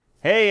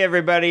Hey,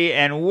 everybody,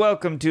 and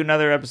welcome to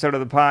another episode of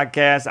the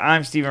podcast.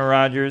 I'm Steven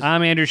Rogers.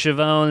 I'm Andrew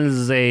Chavone. This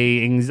is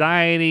a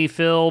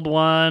anxiety-filled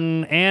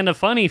one and a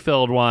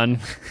funny-filled one.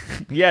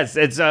 Yes,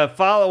 it's a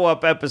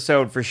follow-up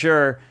episode for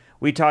sure.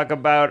 We talk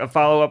about a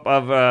follow-up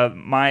of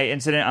my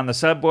incident on the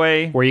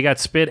subway. Where you got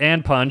spit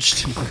and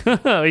punched.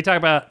 We talk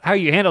about how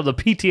you handled the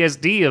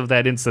PTSD of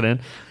that incident.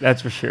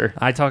 That's for sure.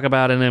 I talk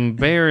about an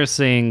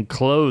embarrassing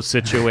clothes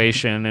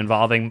situation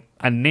involving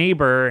a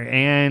neighbor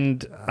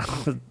and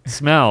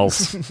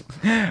smells.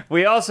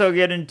 We also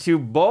get into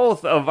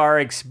both of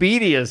our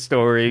Expedia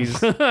stories.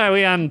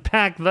 We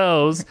unpack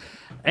those.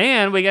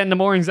 And we get into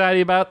more anxiety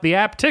about the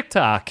app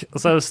TikTok.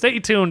 So stay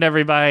tuned,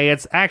 everybody.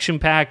 It's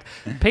action-packed.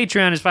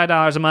 Patreon is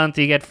 $5 a month.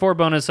 You get 4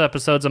 bonus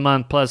episodes a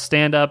month, plus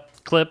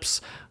stand-up clips.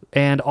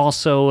 And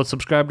also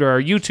subscribe to our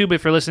YouTube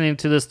if you're listening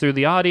to this through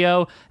the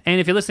audio.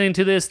 And if you're listening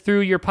to this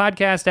through your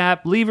podcast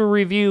app, leave a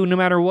review no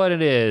matter what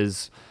it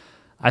is.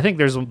 I think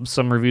there's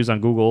some reviews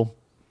on Google.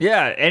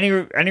 Yeah, any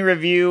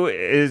review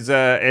is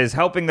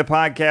helping the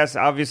podcast.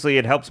 Obviously,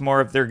 it helps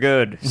more if they're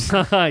good.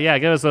 Yeah,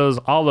 give us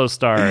all those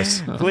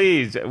stars.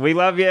 Please, we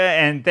love you,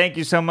 and thank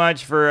you so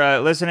much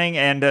for listening.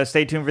 And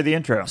stay tuned for the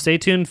intro. Stay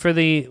tuned for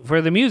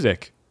the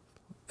music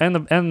and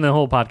the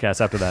whole podcast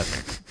after that.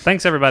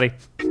 Thanks, everybody.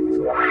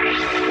 My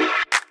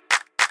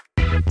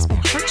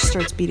heart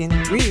starts beating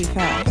really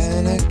fast.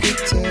 And I could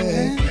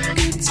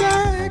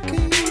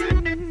talking.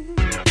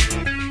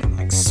 I'm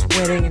like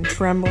sweating and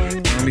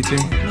trembling. Me too.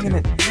 Am I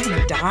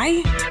gonna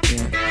die?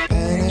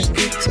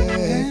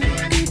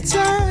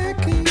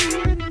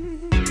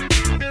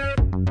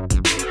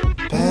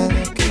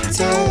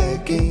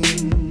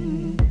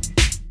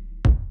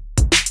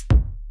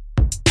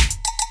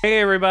 Hey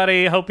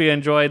everybody, hope you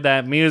enjoyed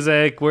that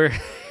music. We're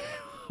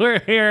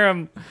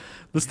here.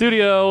 The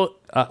studio,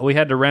 we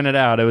had to rent it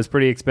out. It was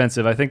pretty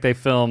expensive. I think they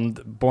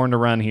filmed Born to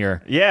Run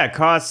here. Yeah, it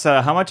costs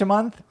how much a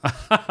month?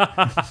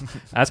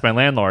 That's my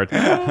landlord.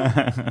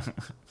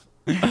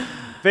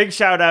 Big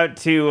shout out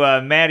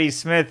to Maddie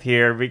Smith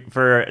here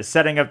for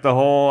setting up the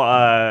whole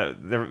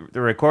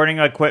the recording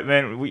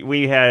equipment.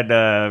 We had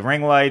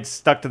ring lights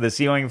stuck to the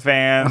ceiling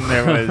fan.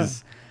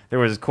 There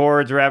was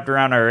cords wrapped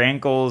around our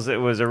ankles.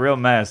 It was a real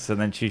mess, and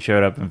then she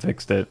showed up and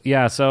fixed it.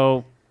 Yeah,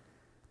 so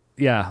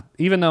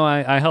even though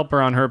I help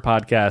her on her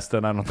podcast,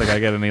 and I don't think I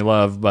get any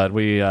love, but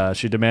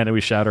she demanded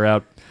we shout her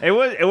out. It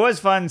was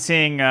fun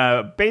seeing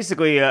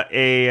basically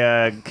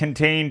a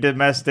contained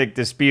domestic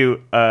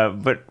dispute,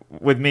 but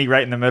with me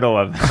right in the middle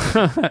of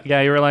it. Yeah,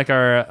 you were like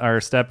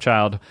our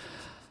stepchild.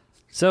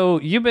 So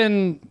you've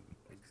been...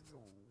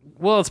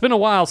 Well, it's been a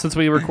while since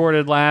we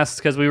recorded last,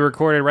 because we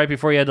recorded right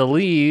before you had to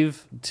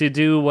leave to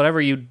do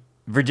whatever you...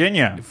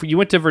 Virginia. You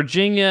went to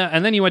Virginia,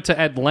 and then you went to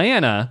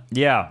Atlanta.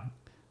 Yeah.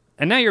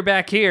 And now you're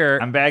back here.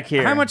 I'm back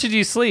here. How much did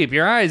you sleep?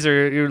 Your eyes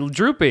you're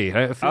droopy.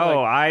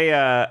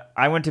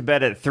 I went to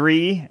bed at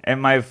 3, and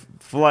my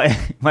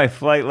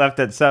flight left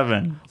at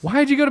 7. Why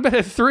did you go to bed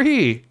at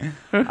 3?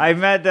 I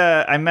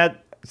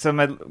met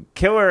some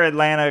killer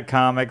Atlanta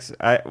comics.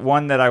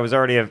 One that I was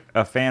already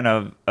a fan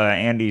of,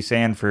 Andy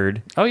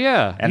Sanford. Oh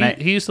yeah,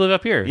 and he used to live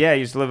up here. Yeah,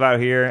 he used to live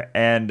out here,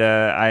 and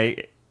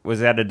I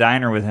was at a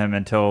diner with him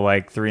until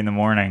like 3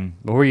 a.m.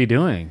 What were you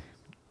doing?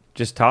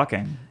 Just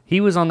talking. He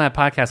was on that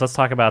podcast, Let's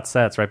Talk About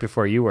Sets, right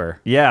before you were.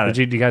 Yeah.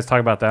 Did you guys talk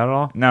about that at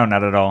all? No,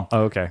 not at all.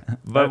 Oh, okay.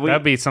 But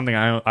that'd be something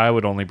I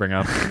would only bring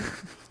up.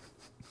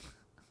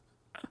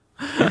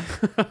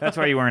 That's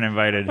why you weren't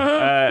invited.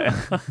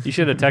 You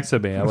should have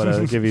texted me. I would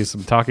have given you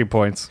some talking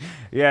points.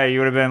 Yeah, you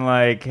would have been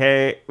like,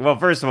 hey... Well,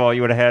 first of all,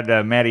 you would have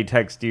had Maddie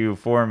text you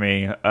for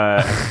me.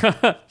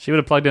 She would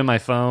have plugged in my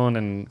phone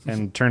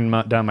and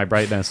turned down my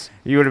brightness.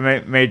 You would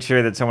have made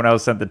sure that someone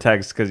else sent the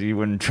text because you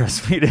wouldn't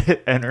trust me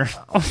to enter.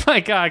 Oh,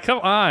 my God. Come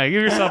on.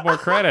 Give yourself more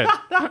credit.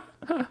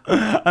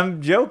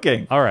 I'm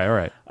joking. All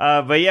right.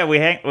 But yeah, we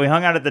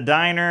hung out at the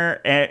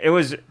diner, and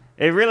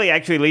it really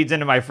actually leads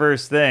into my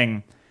first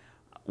thing.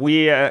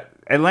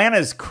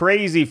 Atlanta's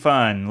crazy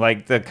fun.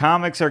 Like, the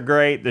comics are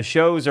great. The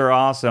shows are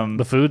awesome.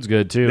 The food's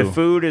good, too. The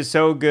food is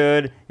so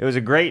good. It was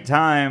a great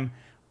time,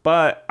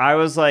 but I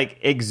was, like,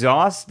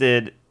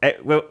 exhausted.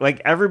 Like,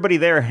 everybody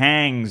there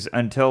hangs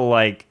until,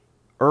 like,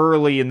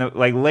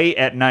 late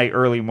at night,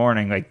 early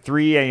morning, like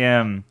 3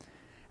 a.m.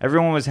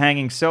 Everyone was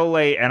hanging so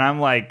late, and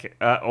I'm, like,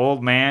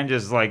 old man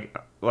just,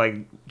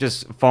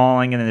 just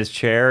falling in his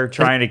chair,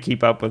 trying to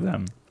keep up with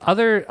them.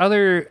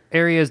 Other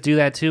areas do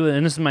that too,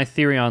 and this is my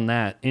theory on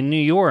that. In New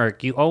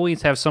York, you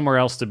always have somewhere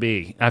else to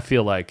be, I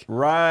feel like.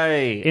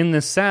 Right. In the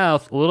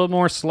South, a little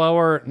more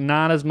slower,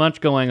 not as much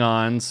going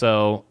on,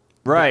 so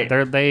right.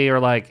 They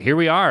are like, here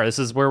we are, this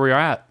is where we're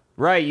at.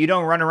 Right, you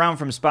don't run around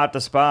from spot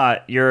to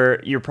spot.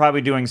 You're probably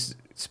doing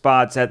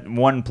spots at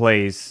one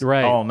place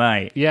all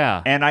night.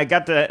 Yeah. And I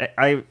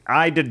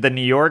did the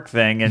New York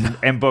thing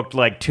and booked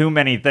like too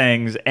many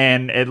things,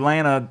 and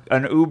Atlanta,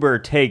 an Uber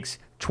takes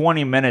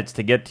 20 minutes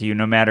to get to you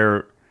no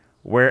matter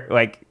where.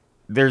 Like,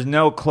 there's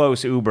no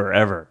close Uber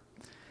ever.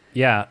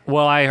 Yeah.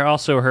 Well, I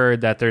also heard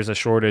that there's a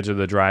shortage of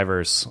the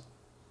drivers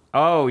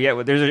Oh yeah,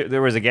 well,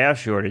 there was a gas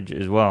shortage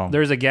as well.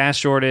 There's a gas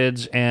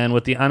shortage, and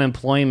with the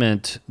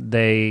unemployment,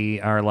 they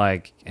are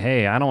like,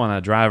 "Hey, I don't want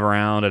to drive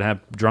around and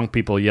have drunk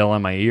people yell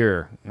in my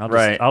ear.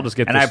 I'll just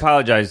get." And this. I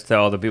apologize to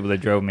all the people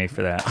that drove me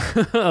for that.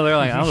 They're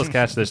like, "I'll just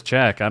catch this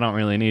check. I don't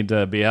really need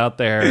to be out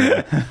there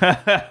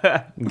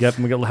and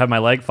have my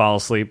leg fall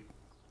asleep."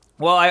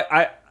 Well,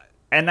 I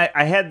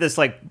had this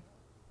like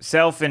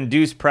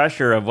self-induced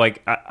pressure of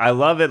like I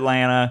love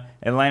Atlanta.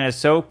 Atlanta's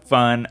so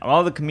fun.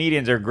 All the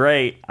comedians are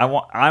great. I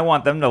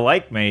want them to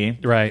like me.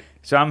 Right.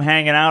 So I'm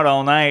hanging out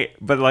all night,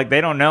 but like they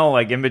don't know.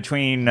 Like in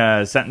between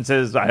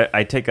sentences,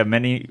 I take a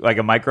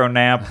micro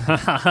nap.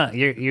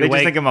 They They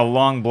just think I'm a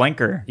long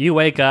blinker. You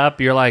wake up,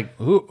 you're like,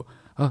 "Ooh,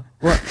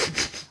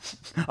 what?"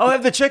 I'll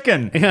have the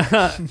chicken.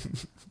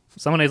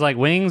 Somebody's like,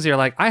 "Wings." You're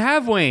like, "I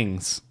have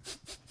wings."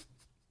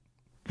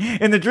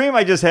 In the dream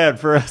I just had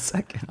for a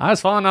second. I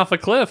was falling off a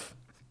cliff.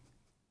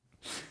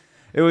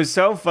 It was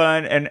so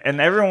fun, and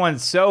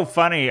everyone's so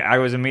funny. I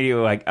was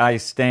immediately like, I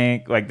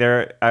stink. Like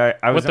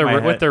I was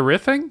With their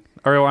riffing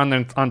or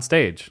on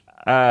stage.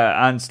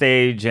 On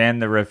stage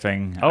and the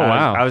riffing. Oh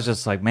wow! I was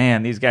just like,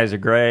 man, these guys are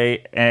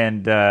great.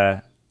 And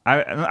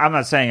I'm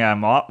not saying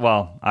I'm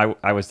well.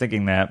 I was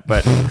thinking that,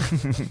 but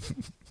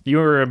You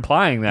were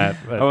implying that.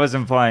 I was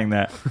implying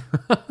that.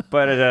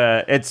 But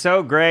it's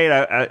so great.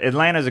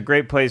 Atlanta's a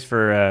great place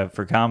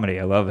for comedy.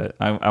 I love it.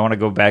 I want to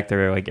go back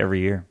there like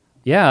every year.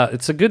 Yeah,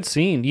 it's a good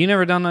scene. You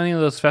never done any of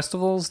those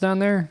festivals down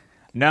there?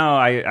 No,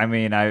 I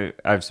mean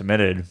I've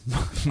submitted.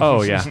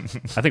 Oh yeah,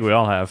 I think we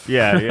all have.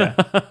 Yeah.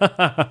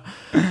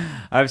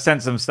 I've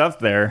sent some stuff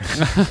there.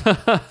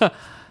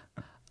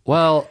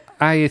 Well,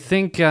 I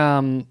think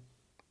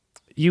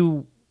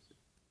you.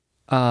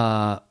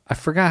 I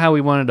forgot how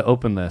we wanted to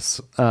open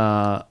this.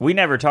 We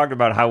never talked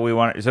about how we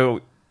wanted. So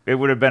it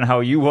would have been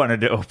how you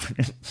wanted to open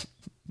it.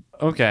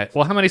 Okay.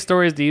 Well, how many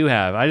stories do you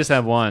have? I just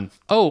have one.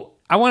 Oh,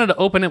 I wanted to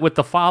open it with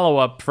the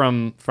follow-up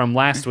from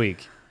last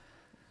week.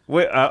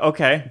 Wait,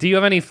 okay. Do you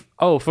have any...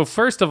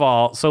 first of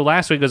all, so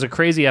last week was a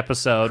crazy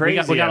episode. We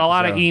got a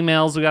lot of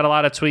emails, we got a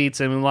lot of tweets,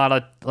 and a lot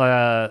of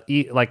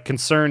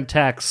concerned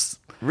texts.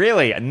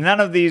 Really? None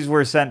of these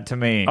were sent to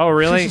me. Oh,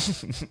 really?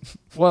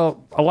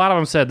 Well, a lot of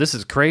them said, "This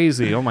is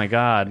crazy. Oh, my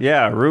God."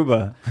 Yeah,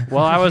 Aruba.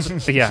 Well, I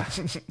was... Yeah.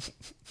 Oh,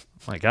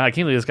 my God, I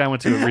can't believe this guy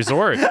went to a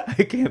resort.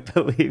 I can't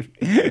believe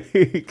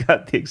he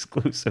got the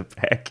exclusive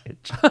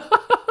package.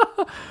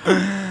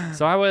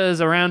 So I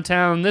was around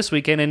town this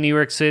weekend in New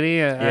York City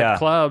at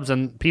clubs,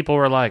 and people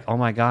were like, "Oh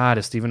my God,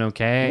 is Stephen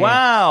okay?"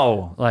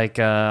 Wow. Like,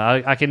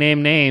 I can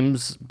name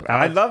names.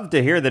 I'd love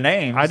to hear the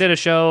names. I did a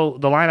show.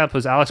 The lineup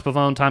was Alex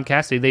Pavone, Tom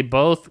Cassidy. They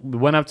both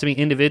went up to me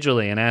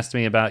individually and asked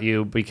me about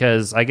you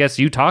because I guess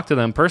you talked to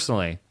them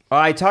personally.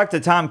 I talked to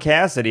Tom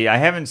Cassidy. I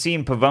haven't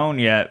seen Pavone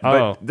yet,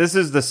 but this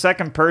is the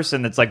second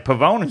person that's like,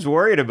 Pavone is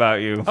worried about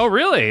you. Oh,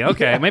 really?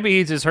 Okay. Yeah. Maybe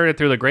he just heard it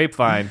through the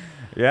grapevine.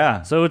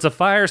 Yeah. So it's a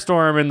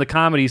firestorm in the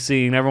comedy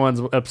scene. Everyone's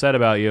upset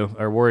about you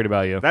or worried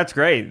about you. That's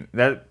great.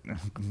 That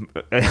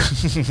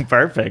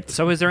perfect.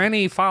 So is there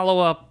any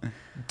follow-up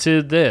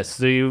to this?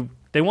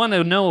 They want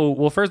to know,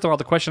 well, first of all,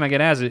 the question I get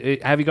asked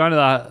is, have you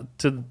gone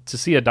to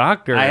see a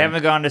doctor? I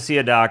haven't gone to see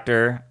a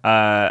doctor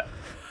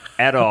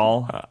at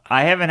all.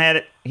 I haven't had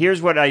it.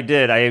 Here's what I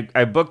did.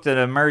 I booked an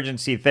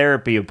emergency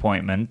therapy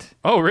appointment.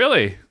 Oh,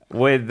 really?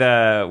 With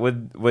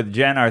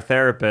Jen, our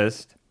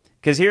therapist.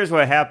 Because here's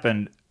what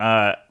happened.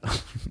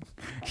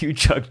 You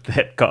chugged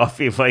that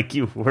coffee like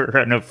you were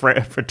in a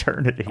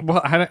fraternity.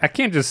 Well, I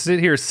can't just sit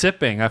here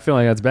sipping. I feel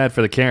like that's bad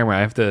for the camera. I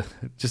have to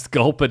just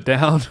gulp it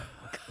down.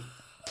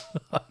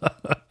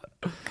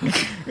 You're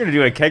going to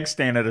do a keg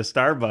stand at a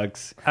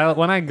Starbucks.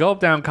 When I gulp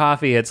down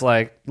coffee, it's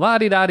like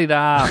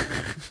la-di-da-di-da,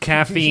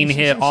 caffeine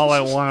hit all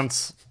at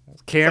once,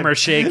 camera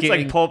shaking. It's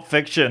like Pulp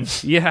Fiction.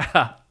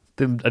 Yeah,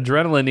 the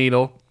adrenaline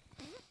needle.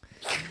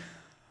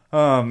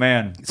 Oh,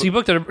 man. So you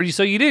booked it.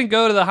 So you didn't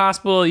go to the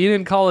hospital. You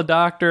didn't call a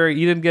doctor.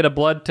 You didn't get a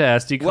blood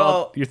test. You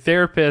called your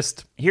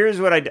therapist.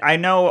 Here's what I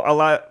know a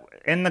lot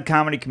in the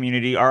comedy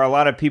community are a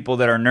lot of people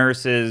that are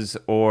nurses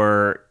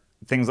or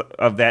things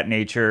of that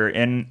nature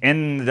in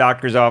the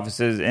doctor's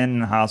offices, in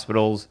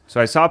hospitals.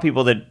 So I saw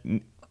people that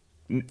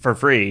for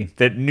free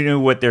that knew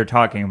what they're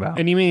talking about.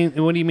 And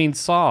what do you mean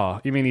saw?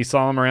 You mean you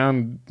saw them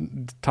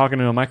around talking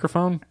to a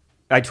microphone?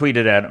 I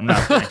tweeted at him. No,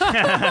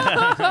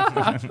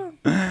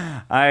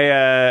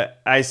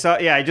 I saw.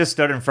 Yeah, I just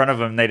stood in front of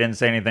them. They didn't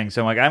say anything,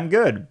 so I'm like, I'm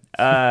good.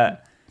 I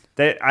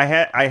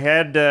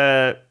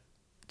had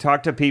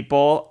talked to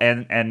people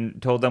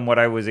and told them what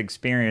I was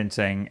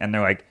experiencing, and they're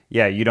like,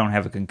 yeah, you don't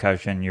have a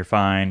concussion. You're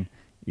fine.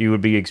 You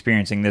would be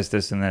experiencing this,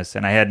 this, and this,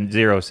 and I had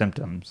 0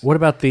 symptoms. What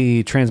about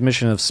the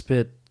transmission of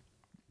spit?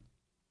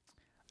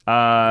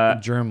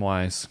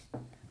 Germ-wise,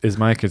 is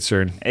my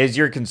concern. Is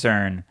your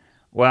concern?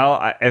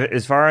 Well,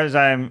 as far as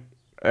I'm,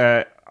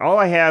 all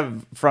I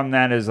have from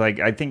that is like,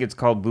 I think it's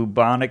called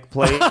bubonic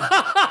plague.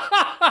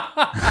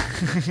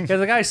 Because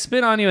the guy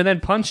spit on you and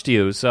then punched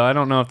you, so I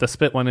don't know if the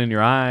spit went in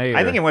your eye.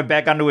 I think it went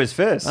back onto his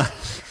fist.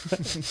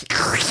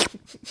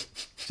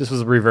 Just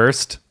was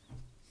reversed.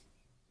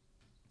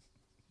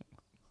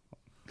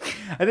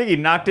 I think he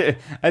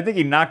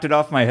knocked it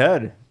off my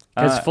head.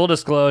 Because full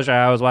disclosure,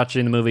 I was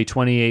watching the movie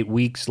 28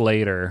 Weeks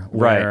Later,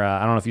 where Right. I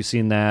don't know if you've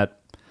seen that.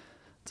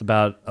 It's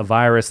about a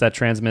virus that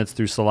transmits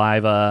through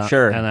saliva.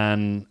 Sure.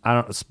 And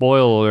then,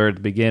 spoiler alert at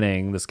the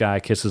beginning, this guy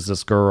kisses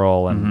this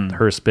girl, and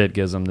her spit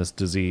gives him this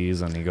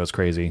disease, and he goes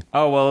crazy.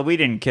 Oh, well, we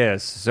didn't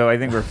kiss, so I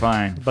think we're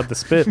fine. But the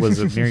spit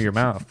was near your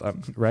mouth,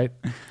 right?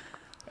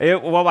 I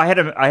had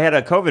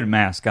a COVID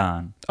mask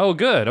on. Oh,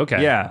 good.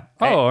 Okay. Yeah.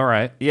 Oh, all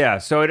right. Yeah,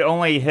 so it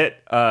only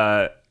hit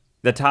the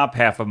top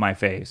half of my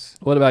face.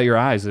 What about your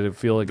eyes? Did it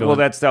feel like Well,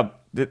 that's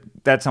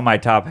on my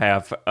top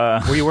half.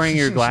 Were you wearing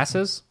your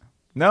glasses?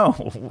 No.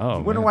 Oh,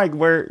 when do man. I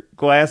wear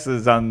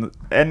glasses on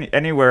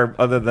anywhere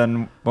other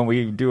than when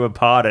we do a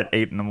pod at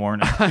 8 a.m?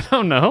 I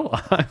don't know.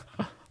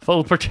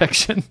 Full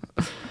protection.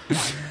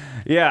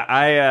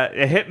 Yeah,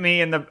 it hit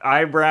me in the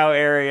eyebrow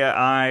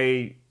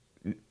area,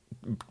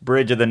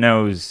 bridge of the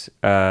nose.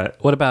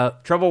 What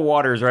about... Troubled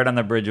waters right on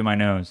the bridge of my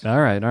nose. All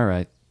right.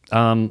 Wait,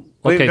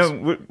 Okay. no,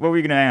 what were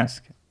you going to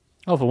ask?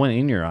 Oh, if it went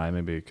in your eye,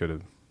 maybe it could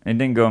have... It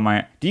didn't go in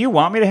my... Do you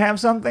want me to have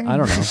something? I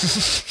don't know.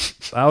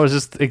 I was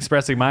just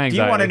expressing my Do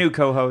anxiety. you want a new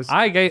co-host?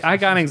 I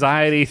got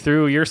anxiety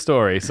through your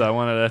story, so I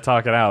wanted to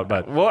talk it out.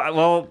 But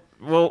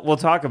We'll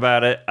talk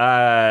about it.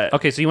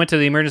 okay, so you went to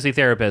the emergency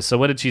therapist. So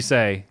what did she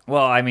say?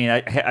 Well, I mean,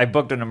 I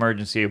booked an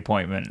emergency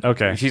appointment.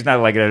 Okay. She's not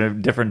like a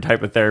different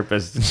type of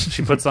therapist.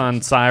 She puts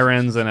on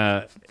sirens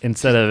and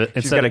instead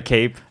She's got a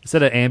cape.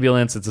 of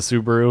ambulance, it's a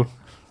Subaru.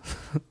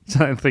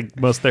 So I think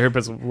most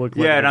therapists look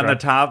like Yeah, and they're on the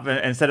driving. top,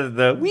 instead of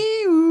the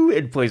wee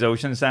it plays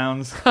ocean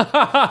sounds.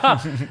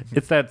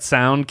 It's that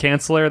sound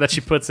canceller that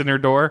she puts in her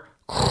door.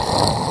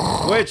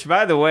 Which,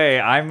 by the way,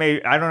 I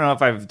don't know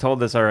if I've told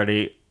this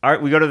already.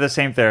 We go to the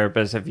same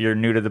therapist if you're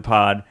new to the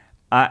pod.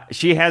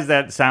 She has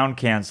that sound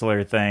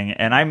canceller thing,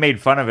 and I made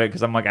fun of it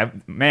because I'm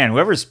like, man,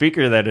 whoever's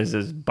speaker that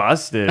is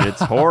busted.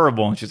 It's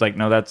horrible. And she's like,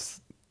 no,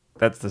 that's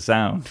the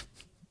sound.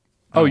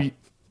 Oh,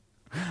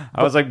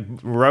 I was like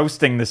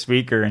roasting the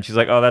speaker, and she's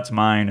like, oh, that's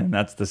mine, and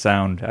that's the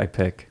sound I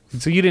pick.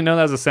 so you didn't know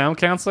that was a sound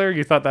counselor?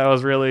 You thought that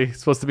was really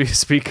supposed to be a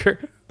speaker?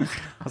 I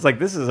was like,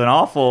 this is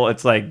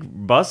it's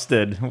like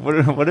busted.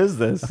 What is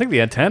this? I think the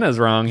antenna's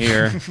wrong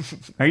here.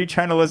 Are you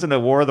trying to listen to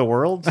War of the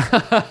Worlds?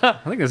 I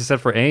think this is set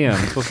for AM.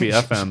 It's supposed to be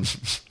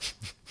FM.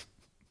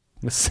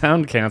 The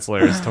sound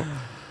canceller is...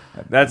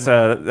 That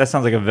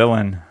sounds like a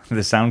villain,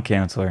 the sound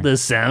canceller. The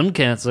sound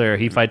canceller.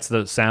 He fights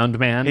the sound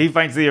man. He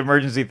fights the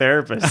emergency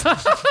therapist.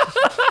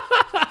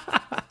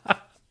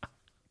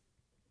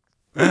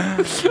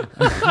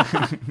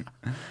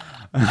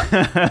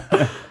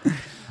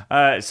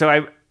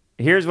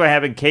 Here's what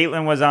happened.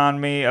 Caitlin was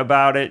on me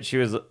about it. She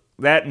was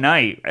that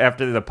night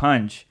after the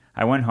punch.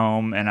 I went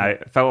home and I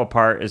fell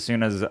apart as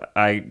soon as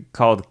I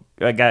got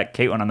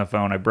Caitlin on the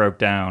phone. I broke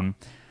down.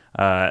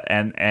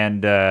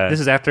 This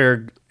is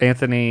after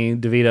Anthony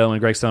DeVito and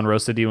Greg Stone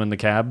roasted you in the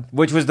cab?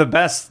 Which was the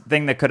best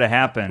thing that could have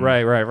happened.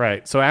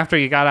 Right. So after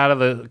you got out of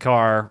the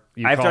car...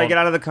 I get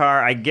out of the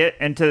car, I get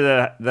into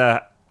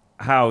the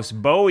house.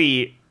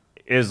 Bowie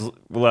is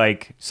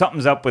like,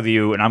 something's up with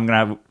you, and I'm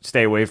going to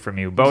stay away from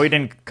you. Bowie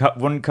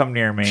wouldn't come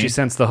near me. She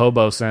sensed the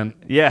hobo scent.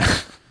 Yeah.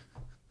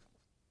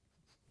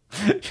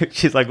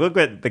 She's like, look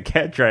what the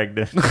cat dragged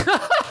in.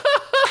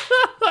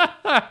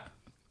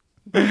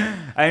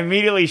 I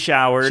immediately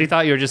showered. She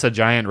thought you were just a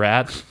giant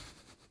rat.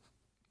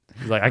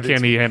 She's like, I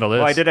can't handle this.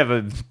 Well, I did have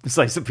a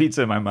slice of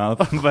pizza in my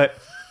mouth, but...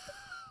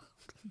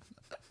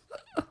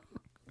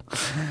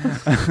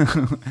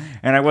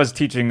 and I was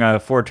teaching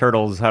 4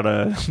 turtles how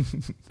to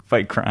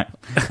fight crime.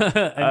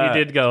 And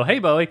you did go, hey,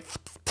 Bowie.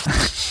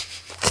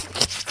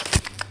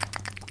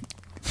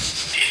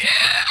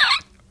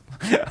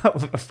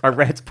 Our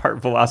rat's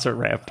part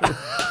velociraptor.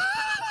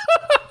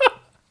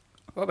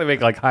 Well, they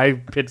make like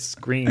high-pitched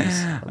screams.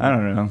 I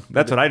don't know.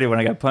 That's what I did when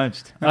I got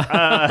punched.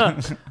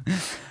 But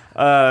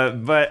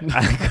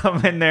I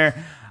come in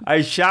there,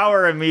 I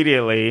shower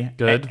immediately.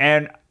 Good.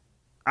 And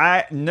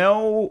I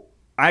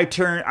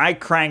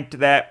cranked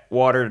that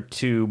water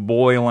to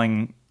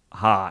boiling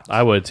hot.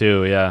 I would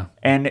too, yeah.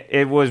 And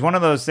it was one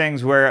of those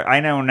things where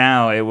I know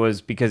now it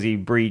was because he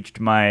breached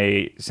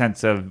my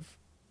sense of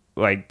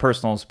like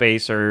personal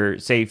space or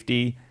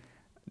safety.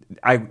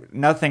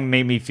 Nothing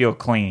made me feel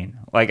clean.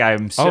 Like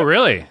Oh,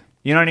 really?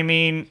 You know what I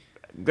mean?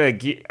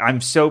 Like I'm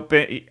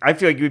soaping. I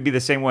feel like you would be the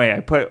same way. I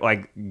put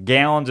like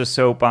gallons of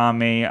soap on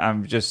me.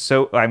 I'm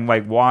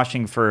like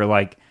washing for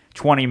like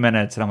 20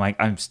 minutes, and I'm like,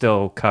 I'm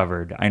still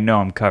covered. I know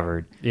I'm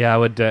covered. Yeah, I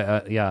would.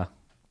 Yeah.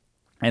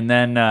 And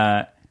then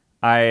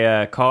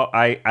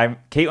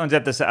Caitlin's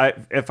at this.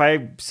 If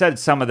I said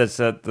some of this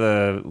at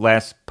the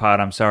last pod,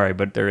 I'm sorry,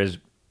 but there is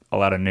a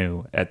lot of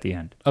new at the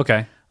end.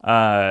 Okay.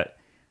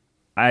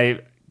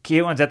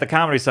 Caitlin's at the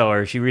Comedy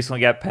Cellar. She recently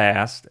got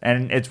passed,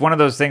 and it's one of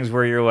those things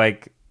where you're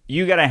like,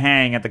 you got to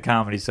hang at the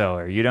Comedy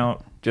Cellar. You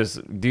don't just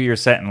do your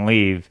set and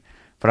leave.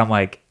 But I'm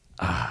like,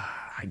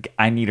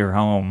 I need her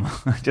home.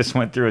 I just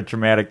went through a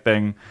traumatic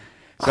thing,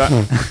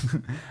 so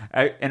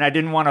I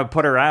didn't want to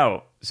put her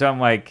out. So I'm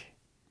like,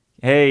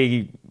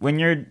 hey, when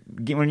you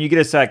get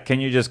a sec, can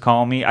you just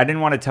call me? I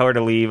didn't want to tell her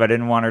to leave. I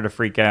didn't want her to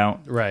freak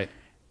out. Right.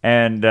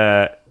 And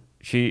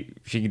she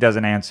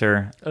doesn't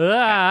answer.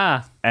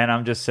 Ah, And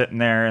I'm just sitting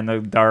there in the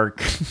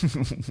dark.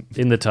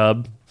 in the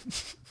tub.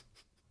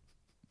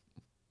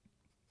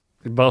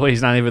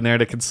 Bowie's not even there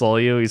to console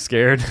you. He's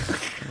scared.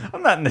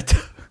 I'm not in the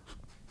tub.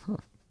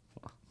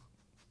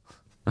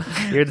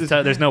 You're in the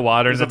tub. There's no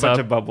water There's in a the bunch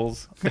tub. of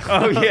bubbles.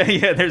 Oh,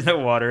 yeah. There's no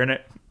water in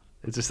it.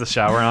 It's just the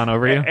shower on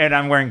over you. And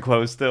I'm wearing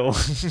clothes still.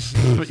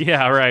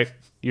 Yeah, right.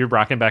 You're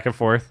rocking back and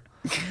forth.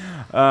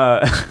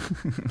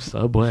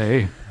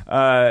 Subway.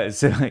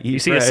 So You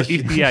see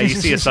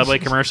a Subway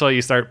commercial,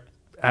 you start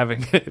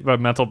having a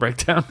mental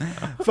breakdown.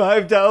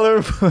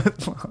 $5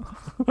 foot.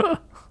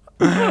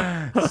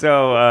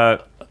 So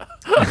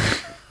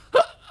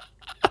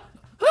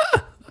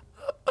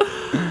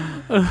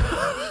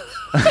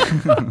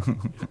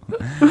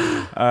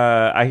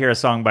I hear a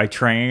song by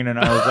Train, and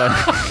I was like,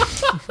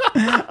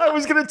 I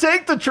was gonna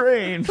take the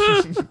train.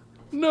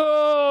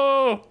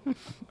 No.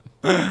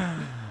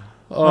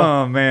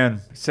 Oh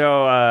man!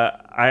 So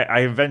I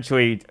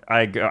eventually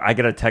I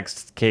get a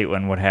text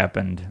Caitlin what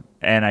happened,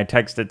 and I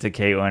text it to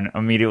Caitlin.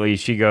 Immediately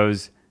she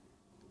goes,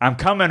 "I'm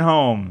coming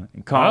home."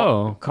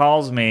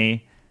 Calls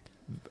me,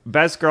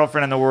 best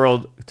girlfriend in the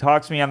world.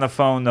 Talks to me on the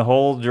phone the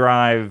whole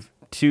drive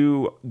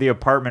to the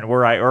apartment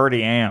where I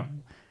already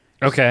am.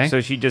 Okay. So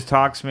she just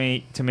talks to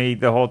me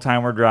the whole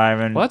time we're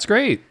driving. Well, that's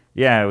great.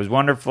 Yeah, it was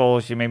wonderful.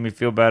 She made me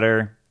feel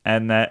better,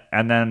 and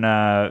then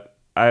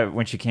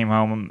when she came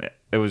home,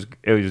 it was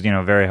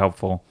very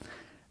helpful.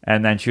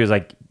 And then she was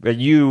like, "But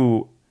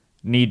you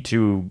need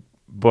to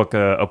book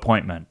a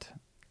appointment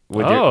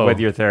with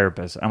your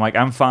therapist." I'm like,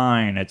 "I'm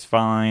fine. It's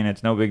fine.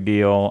 It's no big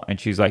deal." And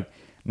she's like,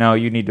 "No,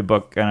 you need to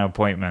book an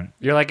appointment."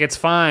 You're like, it's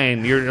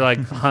fine. You're like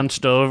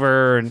hunched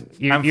over, and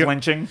I'm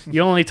flinching.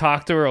 You only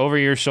talk to her over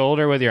your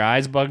shoulder with your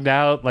eyes bugged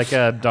out, like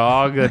a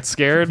dog that's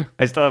scared.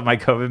 I still have my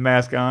COVID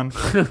mask on.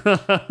 You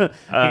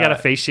got a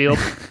face shield.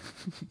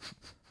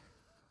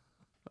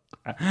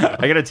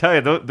 I gotta tell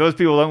you, those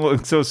people don't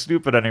look so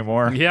stupid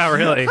anymore. Yeah,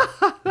 really.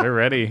 They're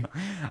ready.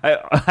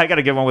 I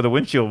gotta get one with a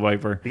windshield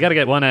wiper. You got to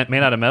get one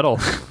made out of metal.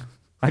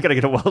 I gotta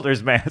get a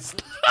welder's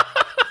mask.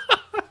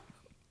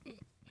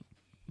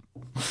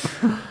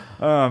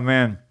 Oh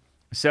man!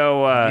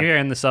 So You're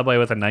in the subway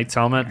with a Knight's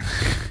helmet.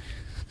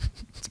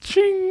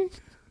 Ching.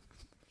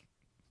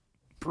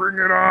 bring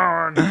it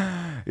on!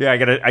 Yeah,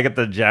 I got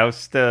the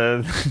joust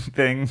thing,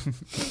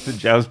 the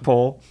joust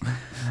pole.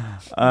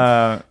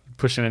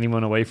 Pushing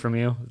anyone away from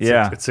you.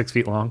 It's 6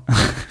 feet long.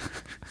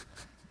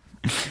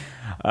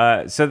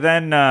 So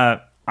then I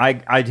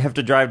have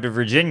to drive to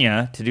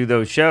Virginia to do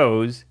those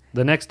shows.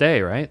 The next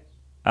day, right?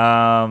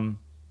 The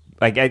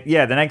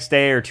next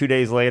day or 2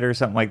 days later,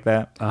 something like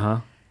that.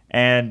 Uh-huh.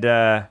 And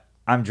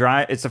I'm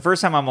driving. It's the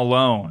first time I'm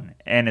alone,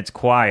 and it's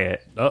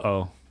quiet.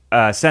 Uh-oh.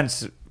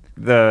 Since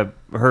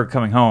her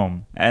coming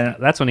home, and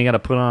That's when you got to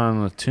put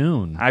on a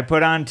tune. I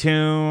put on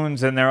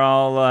tunes, and they're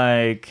all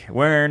like,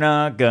 "We're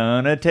not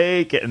gonna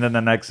take it," and then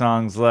the next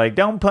song's like,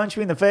 "Don't punch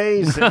me in the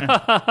face." And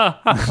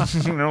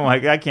I'm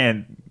like, I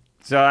can't.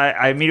 So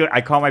I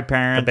immediately call my The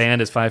parents.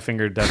 band is Five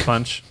Finger Death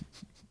Punch.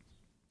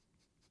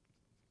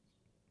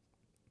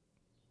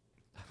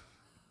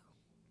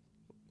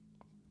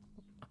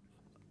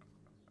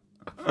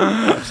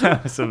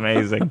 That's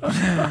amazing.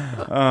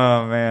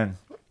 Oh man.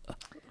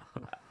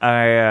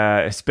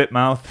 I Spit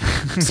Mouth.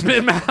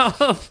 Spit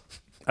Mouth.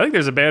 I think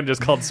there's a band just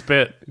called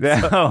Spit.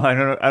 No, I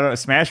don't know.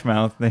 Smash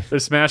Mouth.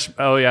 There's Smash.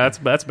 Oh yeah,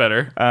 that's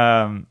better.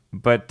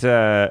 But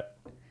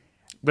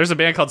There's a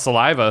band called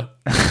Saliva.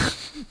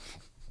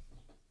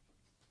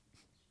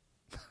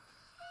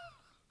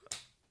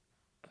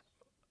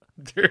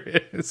 There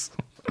is.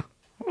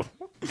 Look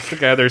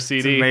at their it's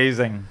CD.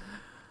 amazing.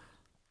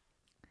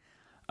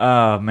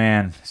 Oh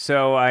man.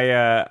 So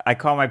I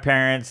call my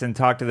parents and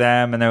talk to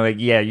them, and they're like,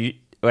 "Yeah, you."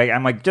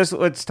 I'm like, just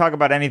let's talk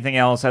about anything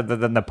else other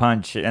than the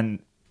punch, and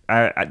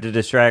to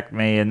distract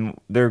me. And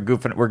we're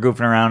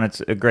goofing around.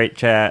 It's a great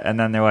chat, and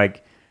then they're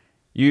like,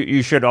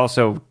 "You should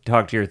also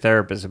talk to your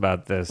therapist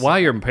about this." Why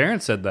your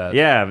parents said that?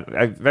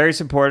 Yeah, very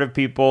supportive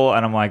people,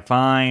 and I'm like,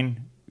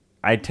 fine.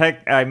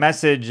 I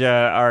message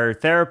our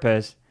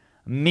therapist.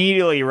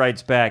 Immediately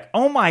writes back,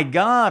 "Oh my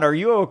God, are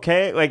you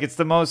okay?" Like, it's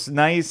the most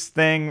nice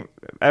thing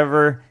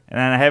ever. And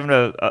then I have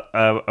an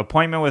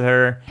appointment with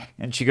her,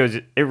 and she goes,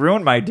 "It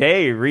ruined my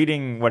day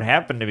reading what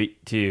happened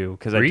to you."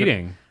 Because I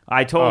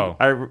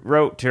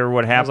wrote to her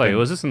what I was happened. like,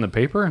 was this in the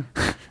paper?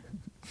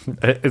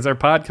 Is our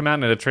pod come out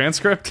in a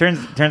transcript?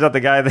 Turns out the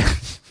guy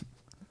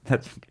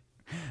that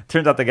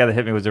turns out the guy that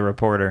hit me was a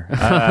reporter.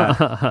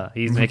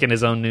 He's making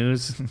his own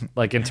news,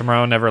 like in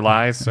Tomorrow Never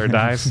Lies or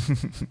Dies.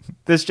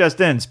 This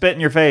just in, spit in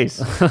your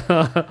face.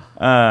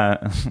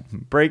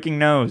 Breaking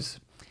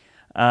nose.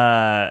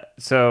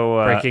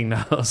 Breaking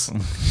nose.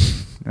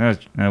 That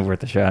was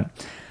worth a shot.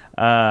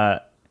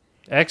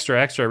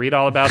 Extra. Read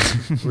all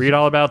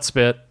about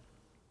spit.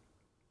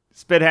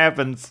 Spit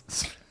happens.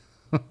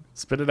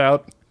 Spit it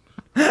out.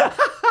 Man,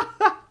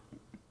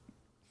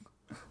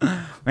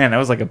 that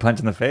was like a punch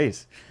in the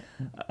face.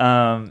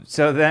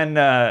 So then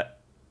I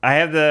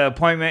have the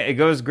appointment. It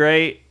goes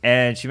great,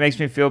 and she makes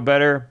me feel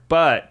better.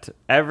 But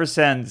ever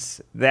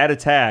since that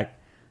attack,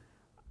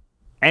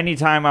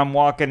 anytime I'm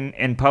walking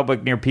in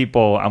public near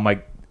people, I'm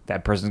like,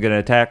 that person's going to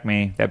attack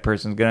me. That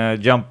person's going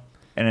to jump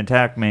and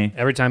attack me.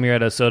 Every time you're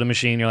at a soda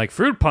machine, you're like,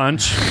 fruit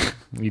punch.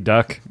 You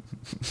duck.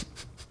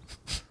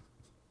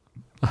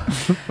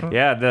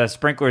 Yeah, the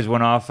sprinklers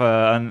went off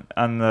in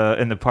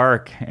the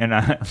park, and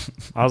I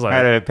was like,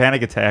 had a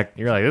panic attack.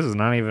 you're like, this is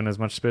not even as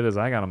much spit as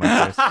I got on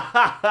my face.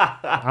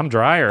 I'm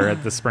drier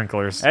at the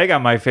sprinklers. Egg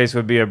on my face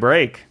would be a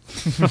break.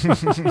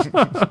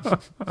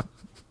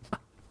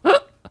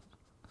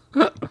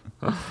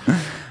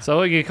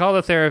 So you call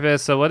the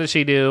therapist. So what does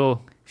she do?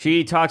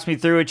 She talks me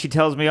through it. She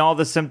tells me all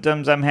the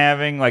symptoms I'm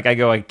having. Like, I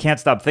go, I can't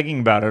stop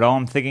thinking about it. All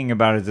I'm thinking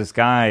about is this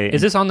guy.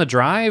 Is this on the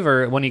drive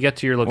or when you get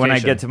to your location? When I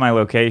get to my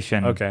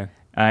location. Okay.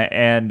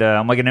 And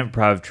I'm like an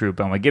improv troupe.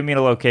 I'm like, give me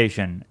a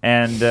location.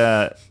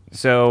 And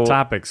so...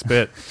 Topic,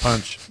 spit,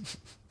 punch.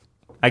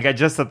 I got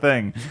just the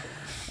thing.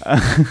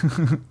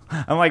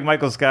 I'm like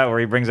Michael Scott, where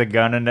he brings a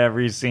gun into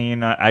every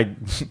scene. I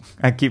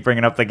keep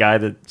bringing up the guy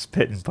that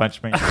spit and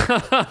punched me.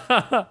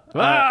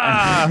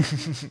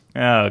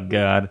 Oh,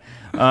 God.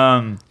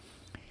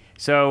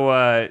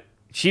 So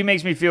she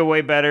makes me feel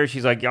way better.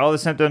 She's like, all the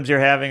symptoms you're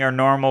having are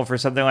normal for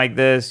something like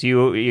this.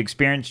 You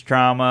experienced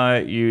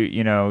trauma.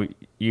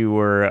 You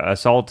were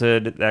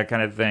assaulted, that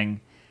kind of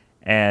thing.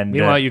 And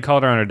meanwhile, you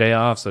called her on her day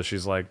off, so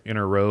she's like in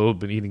her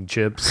robe and eating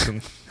chips.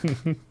 And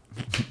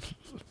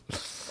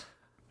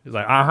she's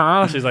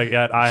like, She's like,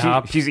 yeah,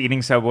 IHOP. She's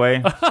eating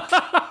Subway.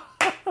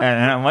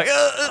 And I'm like,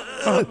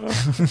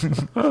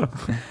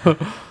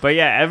 but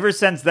yeah, ever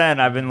since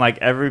then, I've been like,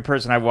 every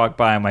person I walk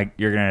by, I'm like,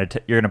 you're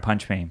gonna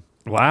punch me.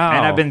 Wow.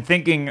 And I've been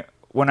thinking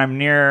when I'm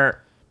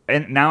near,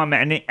 and now I'm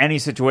in any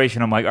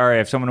situation, I'm like, all right,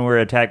 if someone were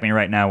to attack me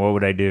right now, what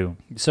would I do?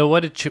 So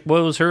what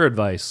was her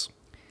advice?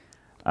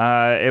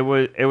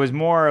 It was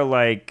more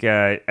like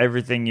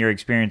everything you're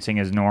experiencing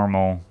is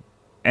normal,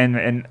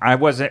 and I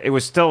wasn't. It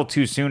was still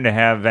too soon to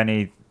have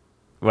any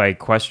like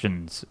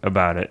questions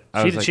about it.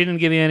 She didn't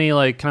give you any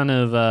like kind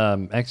of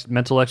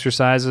mental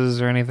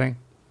exercises or anything?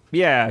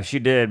 Yeah, she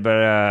did, but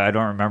I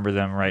don't remember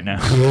them right now.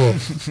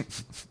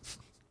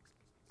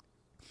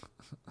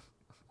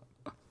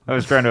 I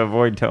was trying to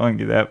avoid telling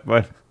you that,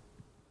 but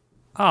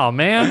oh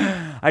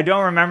man, I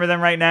don't remember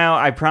them right now.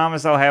 I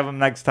promise I'll have them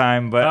next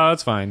time. But oh,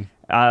 that's fine.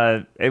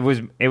 It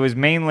was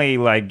mainly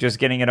like just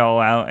getting it all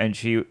out, and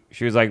she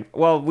was like,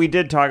 well, we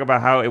did talk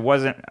about how it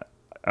wasn't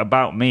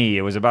about me.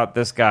 It was about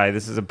this guy.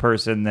 This is a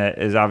person that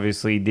is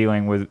obviously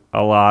dealing with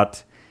a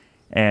lot,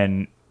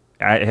 and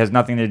it has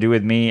nothing to do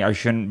with me. I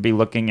shouldn't be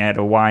looking at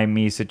a why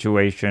me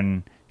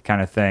situation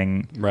kind of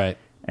thing. Right.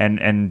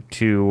 And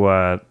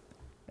to,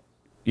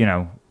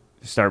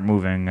 start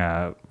moving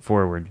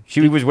forward.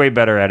 She was way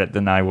better at it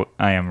than I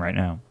am right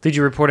now. Did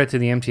you report it to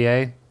the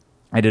MTA?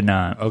 I did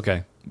not.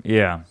 Okay.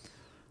 Yeah.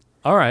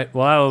 All right.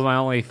 Well, that was my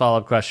only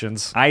follow-up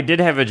questions. I did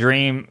have a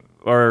dream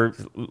or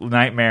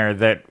nightmare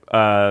that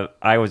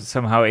I was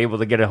somehow able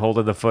to get a hold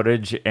of the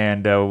footage,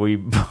 and we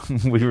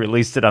we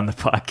released it on the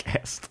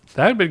podcast.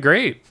 That would be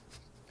great.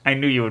 I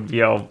knew you would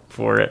be all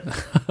for it.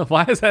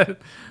 Why is that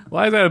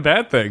a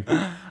bad thing?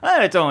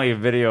 It's only a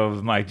video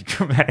of my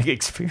traumatic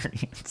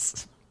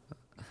experience.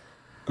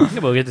 Yeah,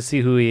 we'll get to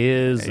see who he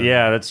is.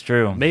 Yeah, that's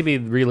true. Maybe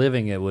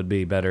reliving it would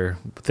be better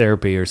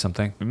therapy or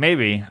something.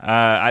 Maybe.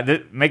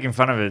 Making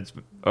fun of it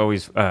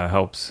always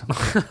helps.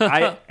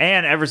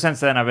 And ever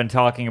since then, I've been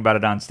talking about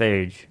it on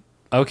stage.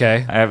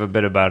 Okay. I have a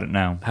bit about it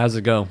now. How's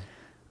it go?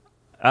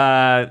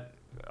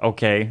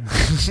 Okay.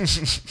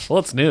 Well,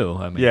 it's new.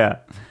 I mean, Yeah.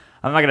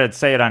 I'm not gonna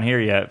say it on here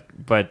yet,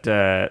 but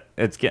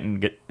it's getting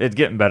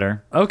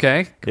better.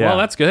 Okay. Yeah. Well,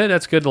 that's good.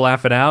 That's good to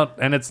laugh it out.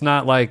 And it's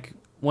not like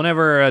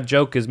whenever a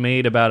joke is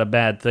made about a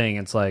bad thing,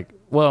 it's like,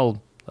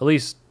 well, at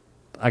least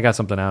I got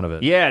something out of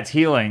it. Yeah, it's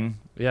healing.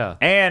 Yeah.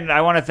 And I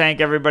want to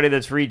thank everybody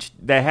that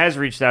has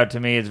reached out to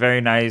me. It's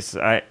very nice.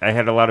 I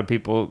had a lot of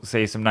people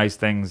say some nice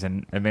things,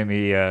 and it made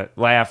me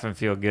laugh and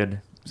feel good.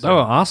 So, Oh,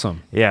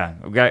 awesome. yeah,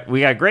 we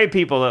got great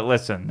people that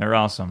listen. They're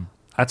awesome.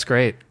 That's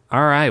great.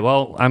 All right.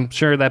 Well, I'm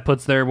sure that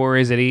puts their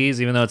worries at ease,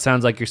 even though it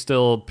sounds like you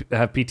still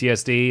have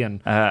PTSD.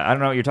 And I don't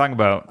know what you're talking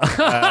about.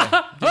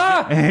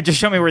 Just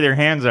show me where your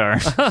hands are.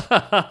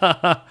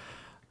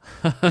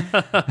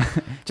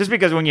 Just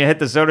because when you hit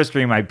the soda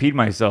stream, I peed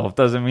myself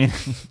doesn't mean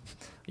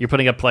you're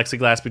putting up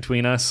plexiglass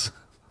between us.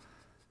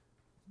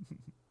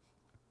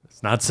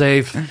 It's not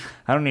safe.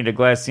 I don't need a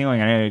glass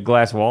ceiling. I need a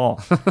glass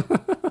wall.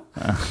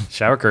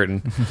 Shower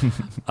curtain.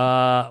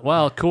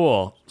 Well,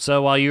 cool.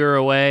 So while you were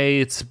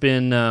away, it's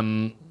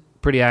been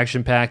pretty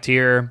action-packed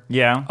here.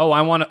 Yeah. Oh,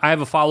 I have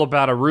a follow-up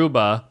about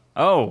Aruba.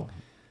 Oh.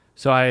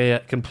 So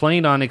I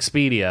complained on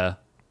Expedia.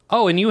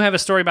 Oh, and you have a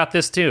story about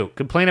this too.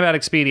 Complain about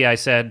Expedia. I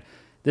said,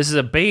 this is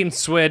a bait and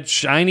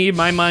switch. I need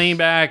my money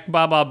back,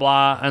 blah, blah,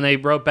 blah. And they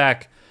wrote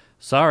back,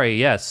 sorry,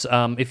 yes.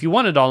 If you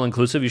wanted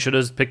all-inclusive, you should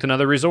have picked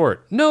another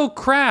resort. No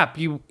crap,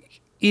 you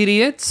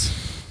idiots.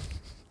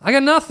 I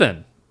got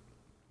nothing.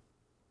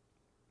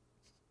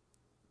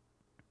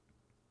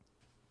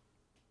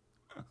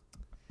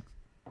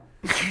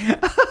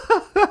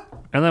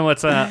 And then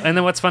what's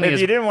funny If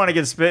is you didn't want to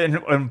get spit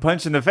and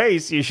punched in the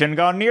face, you shouldn't have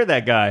gone near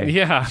that guy.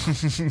 yeah,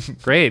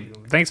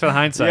 great. Thanks for the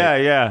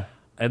hindsight. Yeah.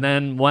 And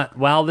then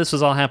while this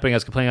was all happening, I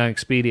was complaining on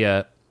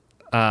Expedia.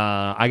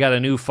 I got a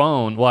new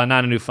phone. Well,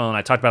 not a new phone.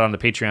 I talked about it on the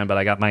Patreon, but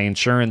I got my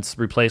insurance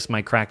replaced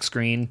my cracked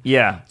screen.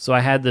 Yeah. So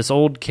I had this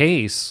old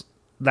case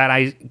that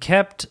I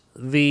kept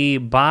the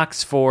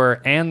box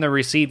for and the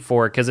receipt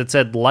for because it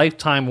said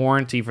lifetime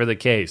warranty for the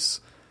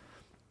case.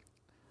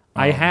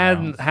 I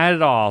had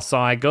it all. So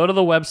I go to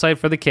the website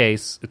for the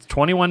case. It's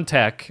 21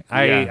 Tech.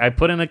 I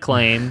put in a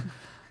claim.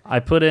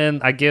 Took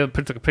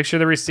a picture of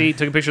the receipt,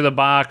 took a picture of the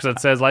box that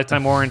says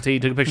lifetime warranty,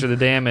 took a picture of the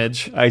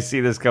damage. I see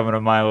this coming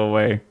a mile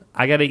away.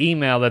 I got an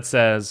email that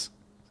says,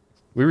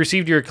 "We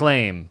received your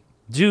claim.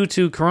 Due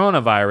to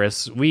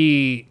coronavirus,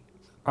 we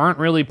aren't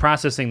really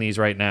processing these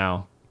right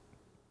now."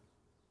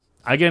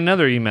 I get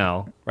another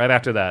email right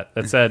after that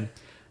said,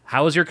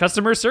 "How was your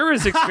customer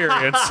service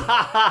experience?"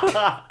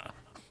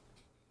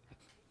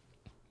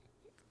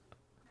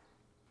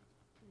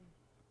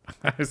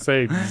 I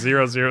say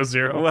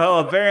 000. Well,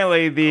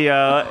 apparently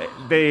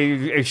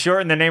they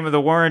shortened the name of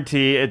the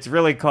warranty. It's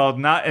really called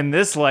 "Not in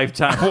This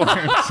Lifetime"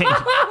 warranty.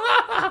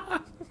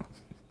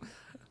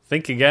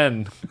 Think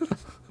again.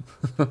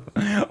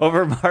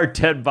 Over our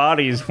dead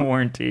bodies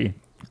warranty.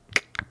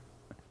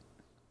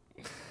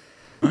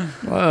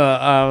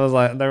 I was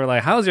like, they were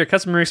like, "How's your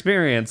customer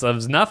experience?" I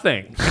was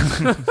nothing.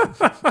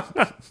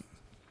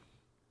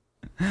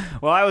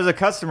 Well, I was a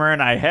customer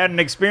and I had an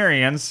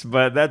experience,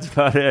 but that's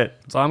about it.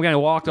 So I'm getting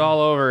walked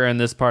all over in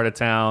this part of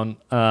town.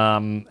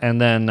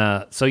 And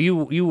then, so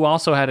you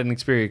also had an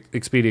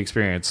Expedia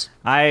experience.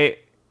 I'm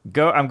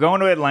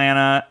going to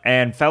Atlanta,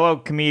 and fellow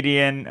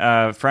comedian,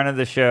 friend of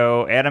the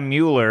show, Adam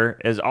Mueller,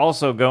 is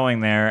also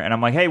going there. And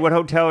I'm like, "Hey, what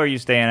hotel are you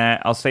staying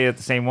at? I'll stay at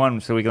the same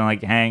one so we can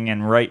like hang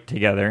and write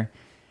together."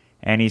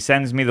 And he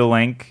sends me the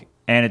link,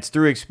 and it's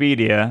through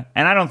Expedia.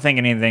 And I don't think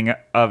anything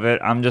of it.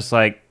 I'm just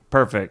like,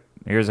 perfect.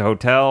 Here's a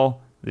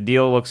hotel. The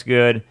deal looks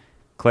good.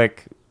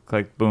 Click,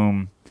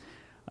 boom.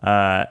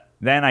 Then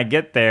I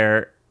get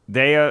there.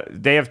 They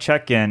have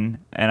check-in,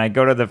 and I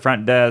go to the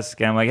front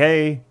desk, and I'm like,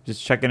 "Hey,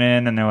 just checking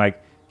in." And they're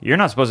like, "You're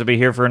not supposed to be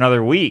here for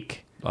another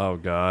week." Oh,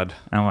 God.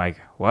 And I'm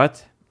like,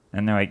 "What?"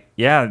 And they're like,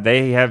 "Yeah,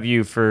 they have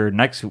you for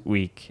next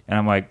week." And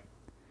I'm like,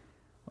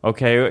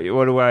 "Okay,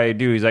 what do I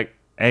do?" He's like,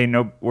 "Hey,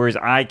 no worries.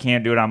 I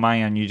can't do it on my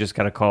end. You just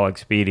got to call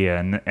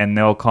Expedia, and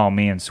they'll call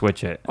me and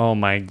switch it." Oh,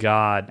 my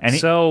God. And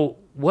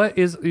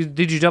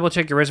did you double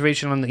check your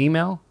reservation on the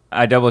email?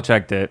 I double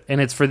checked it.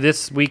 And it's for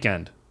this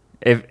weekend.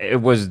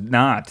 It was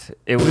not.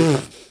 It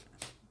was.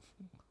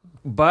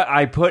 But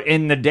I put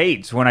in the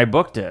dates when I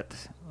booked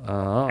it.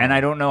 Oh. And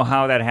I don't know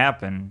how that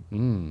happened.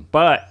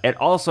 But it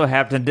also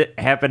happened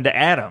to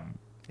Adam.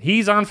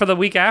 He's on for the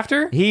week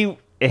after?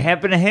 It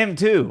happened to him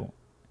too.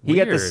 He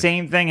got the Weird.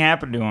 same thing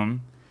happen to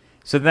him.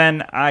 So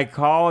then I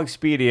call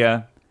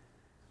Expedia.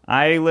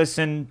 I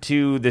listen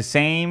to the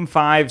same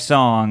 5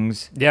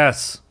 songs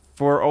Yes.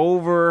 for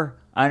over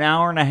an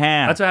hour and a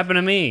half. That's what happened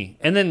to me.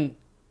 And then,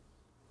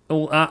 I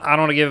don't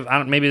want to give,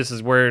 maybe this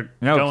is where.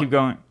 Keep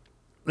going.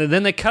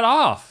 Then they cut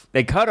off.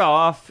 They cut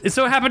off.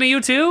 So it happened to you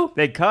too?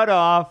 They cut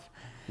off.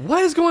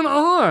 What is going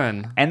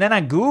on? And then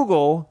I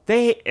Google,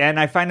 and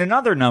I find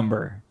another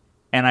number.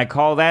 And I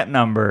call that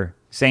number.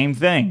 Same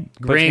thing.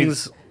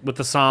 Rings with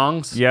the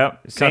songs?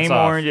 Yep. Same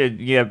off. orange.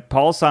 Yeah,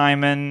 Paul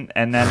Simon.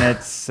 And then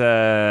it's,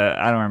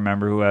 I don't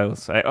remember who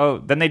else.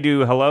 Then they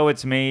do Hello,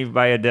 It's Me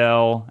by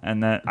Adele.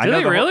 And then Do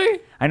they really?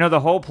 I know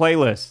the whole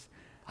playlist.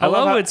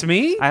 Hello, It's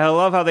Me? I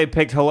love how they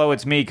picked Hello,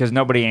 It's Me because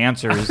nobody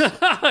answers.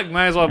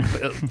 Might as well.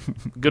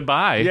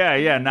 Goodbye.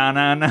 Yeah.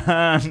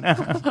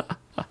 Nah.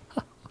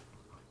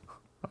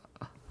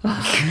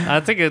 I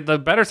think the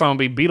better song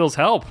would be Beatles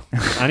Help.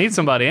 I need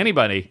somebody,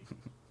 anybody.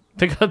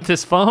 Pick up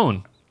this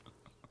phone.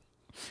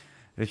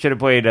 They should have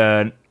played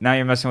Now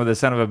You're Messing with the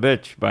Son of a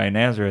Bitch by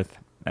Nazareth.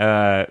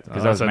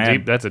 Because I was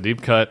mad. That's a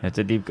deep cut. It's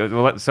a deep cut.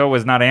 Well, so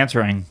was not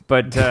answering.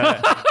 But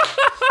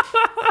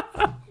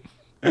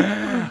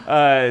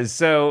I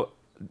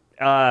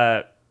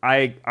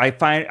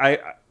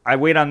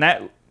wait on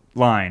that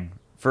line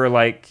for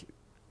like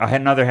I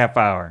had another half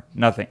hour.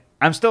 Nothing.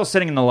 I'm still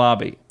sitting in the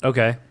lobby.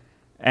 Okay.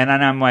 And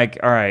then I'm like,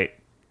 all right,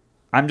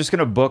 I'm just going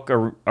to book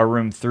a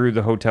room through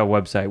the hotel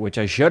website, which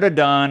I should have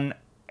done.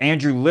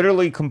 Andrew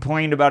literally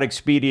complained about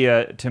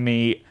Expedia to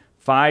me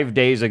 5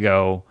 days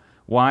ago.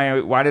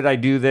 Why did I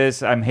do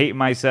this? I'm hating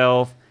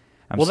myself.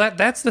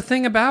 That's the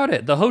thing about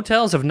it. The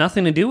hotels have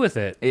nothing to do with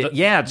it.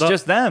 It's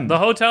just them. The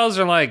hotels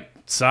are like,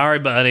 sorry,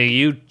 buddy,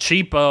 you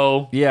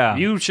cheapo. Yeah.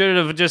 You should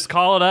have just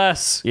called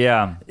us.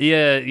 Yeah.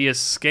 You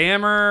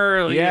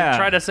scammer. Yeah. You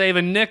try to save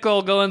a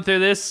nickel going through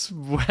this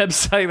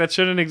website that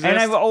shouldn't exist. And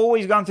I've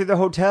always gone through the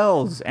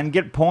hotels and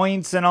get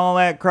points and all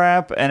that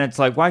crap. And it's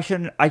like, I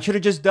should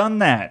have just done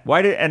that.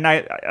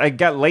 I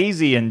got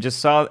lazy and just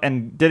saw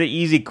and did it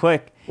easy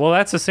quick. Well,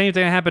 that's the same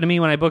thing that happened to me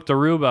when I booked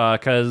Aruba,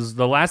 because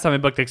the last time I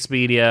booked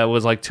Expedia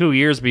was like 2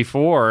 years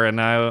before, and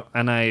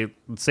I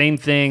same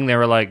thing. They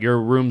were like, "Your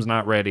room's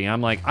not ready."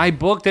 I'm like, "I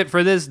booked it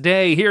for this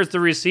day. Here's the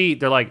receipt."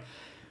 They're like,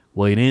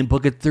 Well, you didn't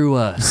book it through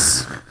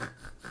us.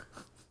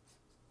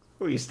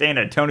 Were you staying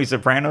at Tony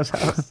Soprano's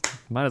house?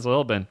 Might as well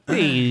have been.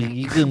 Hey,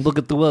 you didn't book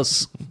it through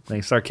us.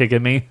 They start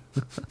kicking me.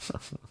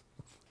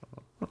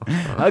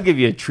 I'll give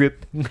you a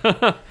trip.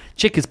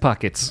 Check his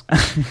pockets.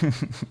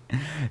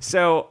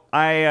 So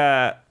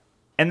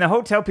and the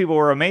hotel people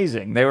were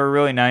amazing. They were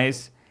really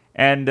nice.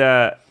 And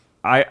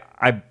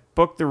I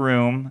booked the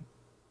room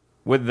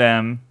with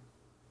them,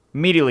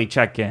 immediately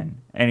check in.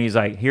 And he's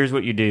like, here's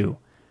what you do.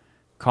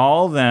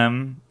 Call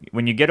them.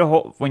 When you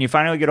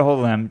finally get a hold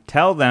of them,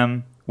 tell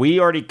them we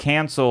already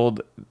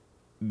canceled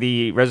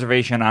the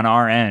reservation on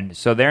our end.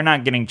 So they're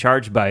not getting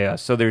charged by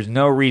us. So there's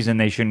no reason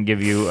they shouldn't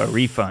give you a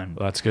refund.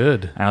 Well, that's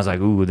good. And I was like,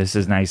 ooh, this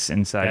is nice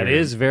insider. That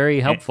is very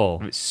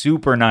helpful.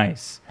 Super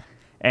nice.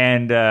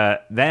 And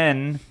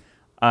then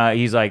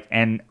he's like,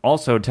 and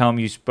also tell him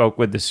you spoke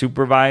with the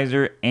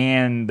supervisor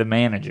and the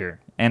manager.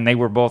 And they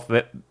were both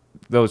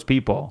those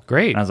people.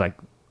 Great. And I was like,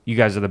 you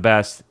guys are the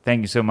best.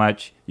 Thank you so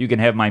much. You can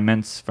have my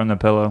mints from the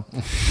pillow.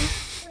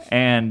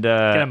 And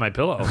Get on my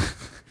pillow.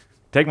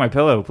 take my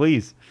pillow,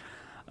 please.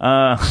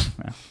 I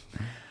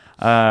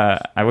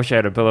wish I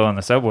had a pillow on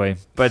the subway.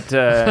 But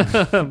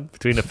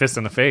Between a fist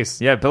and a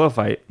face. yeah, pillow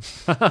fight.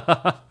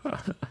 That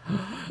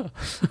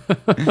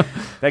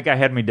guy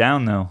had me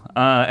down, though.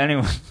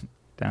 Anyway.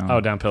 Down. Oh,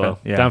 down pillow.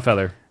 Yeah. Down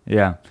feather.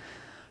 Yeah.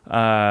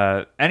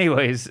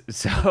 Anyways,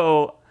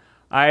 so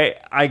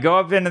I go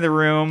up into the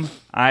room.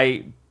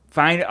 I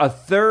find a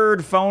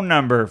third phone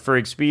number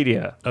for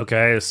Expedia.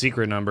 Okay, a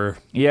secret number.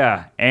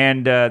 Yeah,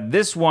 and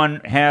this one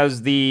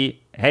has the,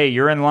 hey,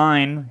 you're in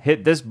line,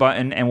 hit this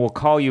button, and we'll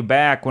call you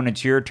back when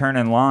it's your turn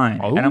in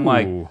line. And I'm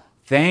like, Ooh.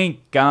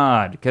 thank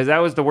God, because that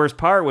was the worst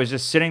part, was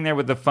just sitting there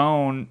with the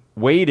phone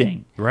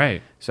waiting.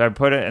 Right. So I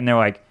put it, and they're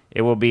like,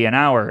 it will be an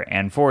hour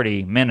and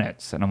 40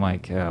 minutes. And I'm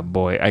like, oh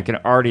boy, I can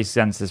already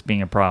sense this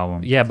being a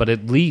problem. Yeah, but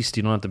at least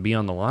you don't have to be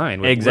on the line.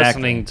 With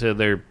Exactly. Listening to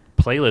their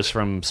playlist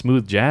from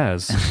Smooth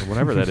Jazz, or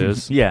whatever that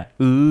is. Yeah.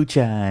 Ooh,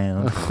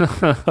 child.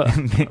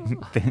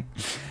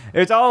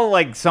 It's all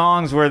like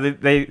songs where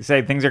they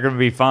say things are going to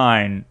be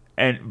fine,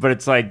 but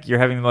it's like you're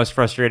having the most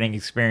frustrating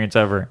experience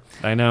ever.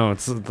 I know.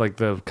 It's like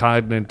the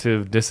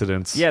cognitive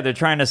dissonance. Yeah, they're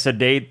trying to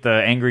sedate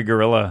the angry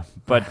gorilla.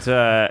 But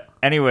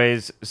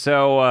anyways,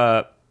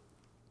 so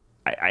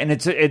and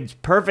it's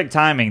perfect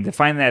timing to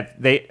find that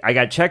I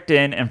got checked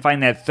in and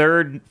find that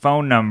third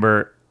phone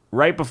number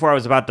right before I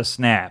was about to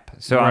snap.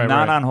 So I'm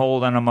not on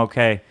hold and I'm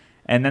okay.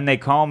 And then they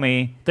call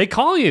me. They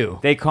call you.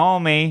 They call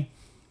me.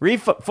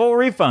 Full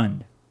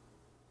refund.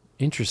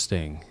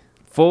 Interesting.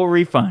 Full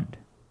refund.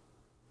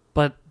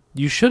 But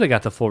you should have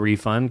got the full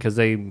refund because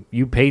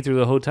you paid through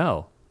the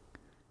hotel.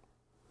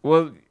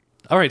 Well,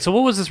 All right. So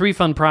what was this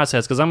refund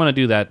process? Because I'm going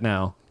to do that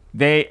now.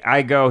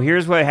 I go,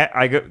 here's what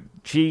I go.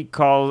 She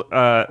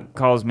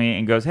calls me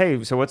and goes,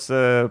 hey, so what's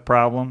the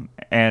problem?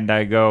 And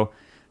I go,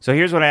 so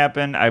here's what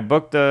happened. I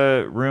booked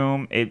the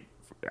room.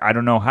 I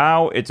don't know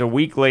how. It's a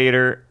week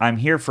later. I'm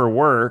here for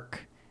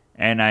work,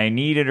 and I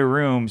needed a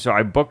room, so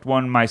I booked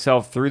one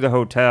myself through the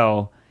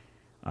hotel.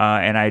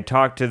 And I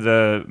talked to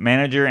the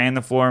manager and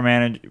the floor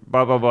manager.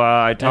 Blah blah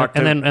blah. I talked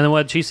and then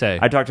what did she say?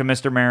 I talked to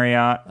Mr.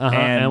 Marriott. Uh-huh.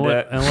 And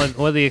what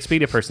did the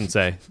Expedia person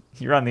say?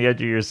 You're on the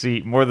edge of your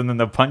seat more than in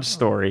the punch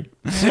story.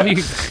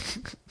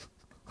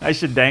 I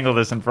should dangle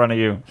this in front of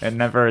you and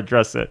never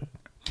address it.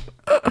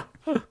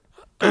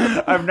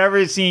 I've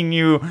never seen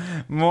you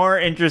more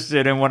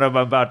interested in what I'm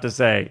about to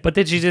say. But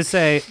did she just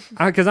say,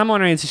 because I'm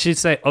wondering, did she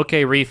say,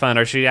 okay, refund,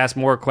 or should she ask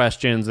more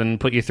questions and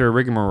put you through a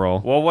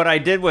rigmarole? Well, what I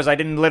did was I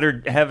didn't let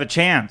her have a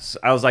chance.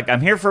 I was like,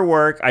 I'm here for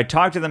work. I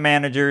talked to the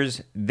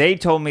managers. They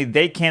told me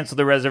they canceled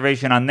the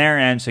reservation on their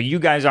end, so you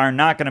guys are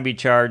not going to be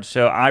charged,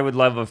 so I would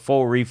love a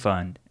full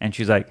refund. And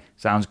she's like,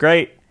 sounds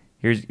great.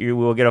 You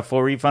will get a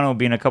full refund. It'll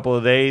be in a couple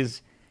of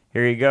days.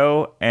 Here you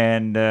go.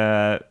 And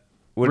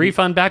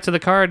refund back to the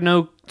card,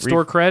 no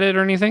store credit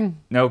or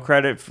anything? No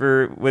credit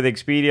with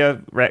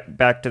Expedia, right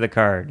back to the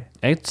card.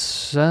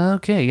 It's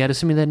okay. You got to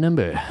send me that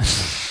number.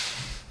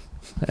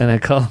 And I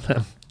call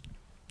them.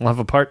 We'll have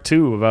a part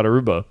 2 about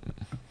Aruba.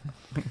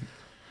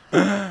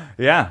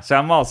 Yeah, so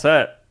I'm all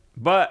set.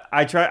 But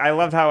I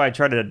love how I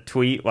try to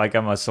tweet like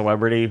I'm a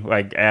celebrity,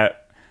 like at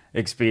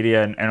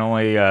Expedia, and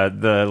only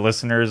the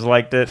listeners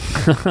liked it.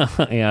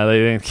 Yeah,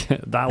 they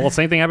think. Well,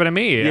 same thing happened to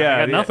me. Yeah,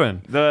 I got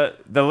nothing. The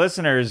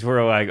listeners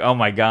were like, "Oh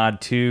my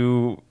god,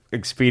 2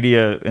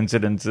 Expedia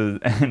incidents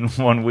in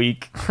 1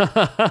 week."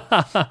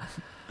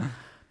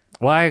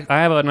 Well, I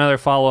have another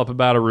follow up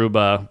about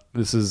Aruba.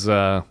 This is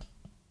I'm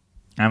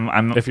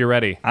if you're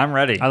ready. I'm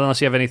ready.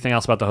 Unless you have anything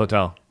else about the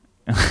hotel.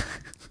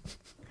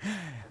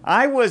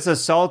 I was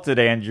assaulted,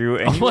 Andrew,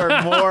 and you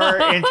are more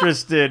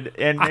interested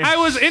in. I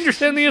was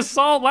interested in the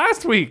assault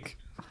last week.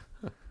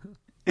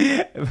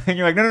 And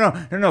you're like,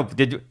 no.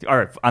 Did you? All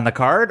right, on the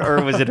card,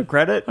 or was it a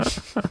credit?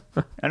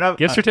 And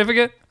Gift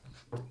certificate?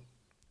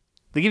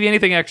 They give you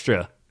anything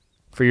extra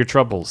for your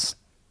troubles.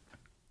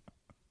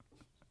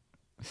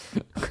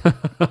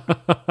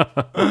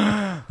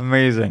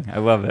 Amazing. I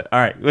love it. All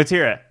right, let's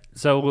hear it.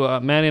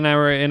 So Maddie and I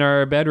were in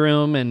our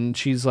bedroom, and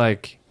she's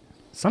like,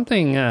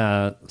 something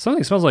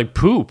smells like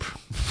poop.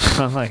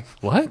 I'm like,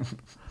 what?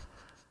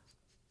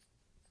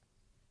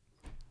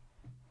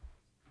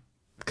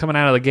 Coming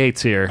out of the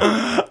gates here.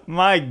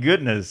 My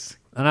goodness.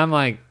 And I'm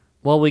like,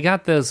 well, we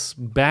got this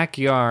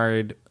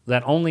backyard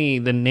that only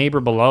the neighbor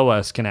below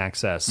us can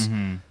access.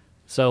 Mm-hmm.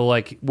 So,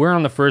 like, we're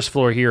on the first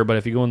floor here, but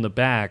if you go in the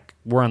back,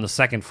 we're on the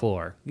second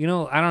floor. You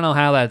know, I don't know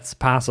how that's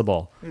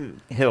possible.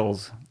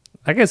 Hills.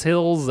 I guess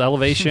hills,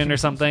 elevation or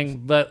something.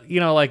 But, you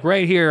know, like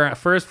right here,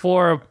 first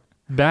floor,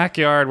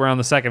 backyard, we're on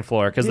the second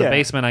floor. Because the Yeah.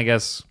 basement, I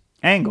guess,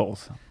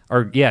 Angles.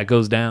 it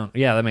goes down.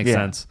 Yeah, that makes Yeah.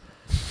 sense.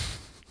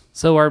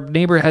 So our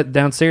neighbor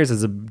downstairs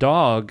is a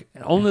dog.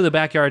 Only the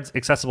backyard's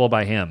accessible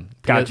by him.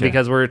 Gotcha.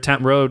 Because we're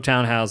road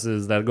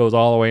townhouses that goes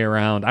all the way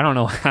around. I don't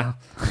know how.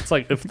 It's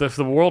like if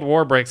the World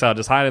War breaks out,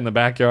 just hide in the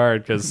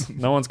backyard because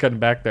no one's cutting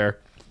back there.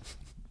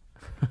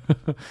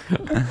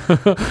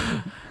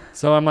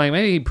 So I'm like,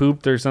 maybe he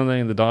pooped or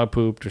something. The dog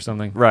pooped or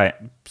something. Right.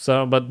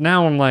 So, but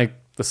now I'm like,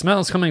 the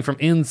smell's coming from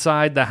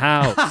inside the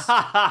house.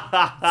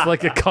 It's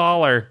like a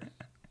collar.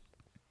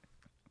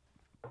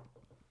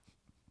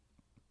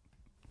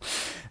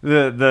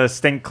 The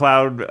stink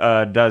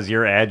cloud does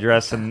your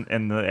address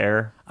in the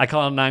air. I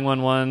call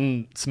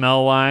 911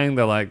 smell line.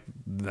 They're like,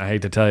 I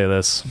hate to tell you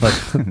this, but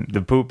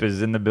The poop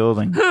is in the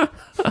building.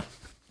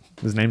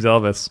 his name's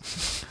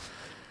Elvis.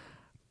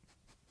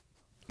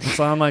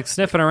 So I'm like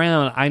sniffing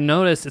around. I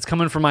noticed it's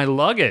coming from my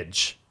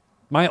luggage,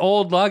 my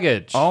old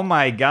luggage Oh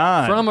my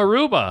god. from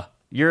Aruba.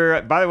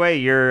 You're, by the way,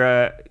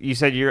 you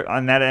said you're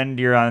on that end,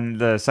 you're on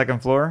the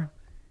second floor?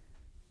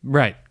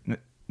 Right.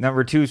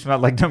 Number 2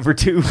 smelled like number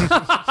 2.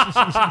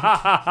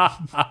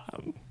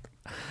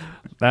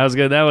 That was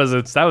good. That was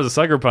a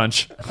sucker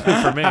punch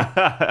for me.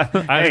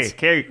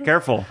 Hey,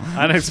 careful.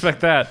 I didn't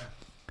expect that.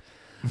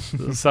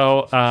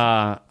 So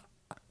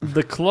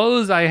the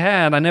clothes I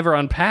had, I never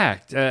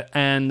unpacked,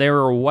 and they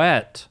were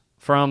wet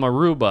from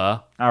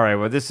Aruba. All right,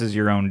 well, this is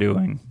your own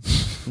doing.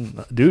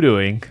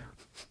 Doo-dooing.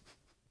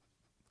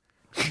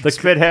 The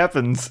spit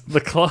happens.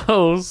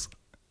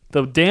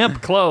 The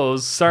damp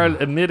clothes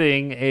started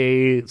emitting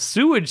a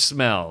sewage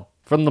smell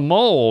from the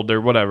mold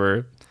or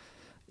whatever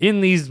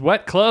in these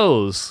wet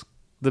clothes.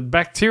 The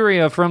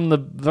bacteria from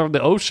the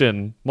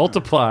ocean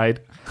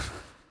multiplied.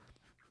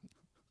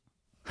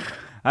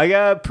 I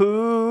got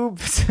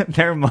poops.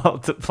 They're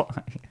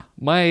multiplying.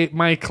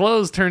 My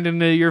clothes turned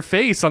into your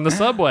face on the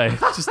subway.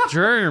 Just He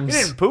germs.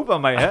 didn't poop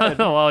on my head.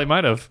 Well, he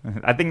might have.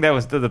 I think that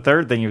was the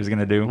third thing he was going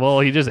to do. Well,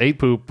 he just ate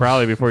poop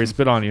probably before he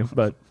spit on you.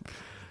 But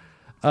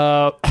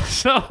so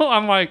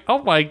I'm like,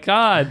 oh my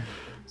god.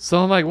 So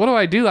I'm like, what do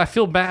I do? I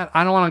feel bad.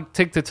 I don't want to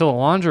take it to the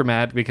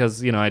laundromat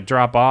because I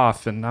drop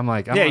off, and I'm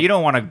like, Yeah, you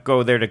don't want to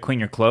go there to clean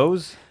your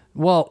clothes.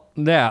 Well,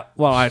 yeah.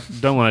 Well, I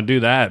don't want to do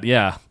that.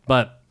 Yeah,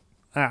 but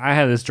I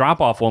had this drop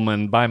off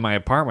woman by my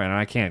apartment, and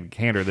I can't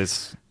hand her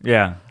this.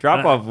 Yeah,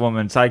 drop-off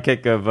woman,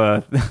 sidekick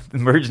of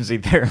emergency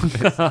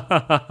therapist.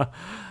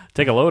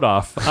 Take a load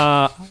off.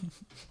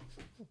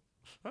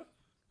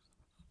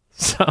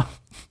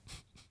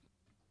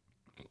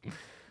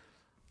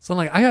 So I'm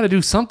like, I got to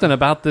do something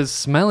about this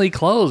smelly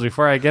clothes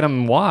before I get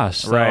them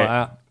washed. So,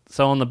 Right.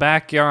 So in the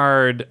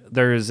backyard,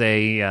 there's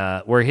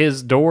a where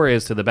his door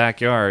is to the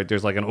backyard.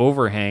 There's like an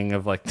overhang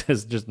of like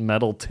this just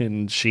metal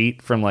tin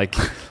sheet from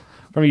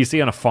you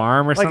see on a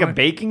farm or Like something. a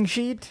baking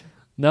sheet?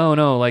 No,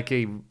 like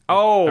a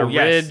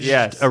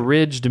yes. a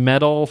ridged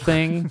metal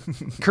thing,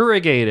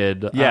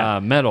 corrugated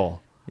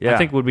metal. Yeah. I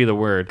think would be the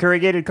word.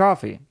 Corrugated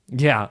coffee.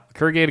 Yeah,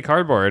 corrugated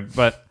cardboard.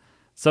 But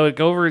so it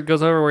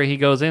goes over where he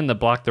goes in to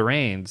block the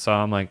rain. So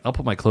I'm like, I'll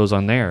put my clothes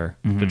on there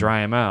to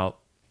dry them out.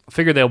 I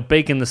figure they'll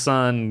bake in the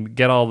sun,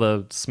 get all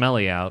the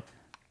smelly out.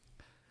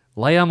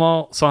 Lay them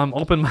all. So I'm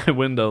open my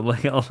window,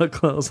 lay all the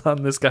clothes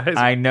on this guy's.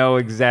 I know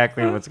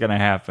exactly what's going to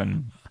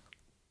happen.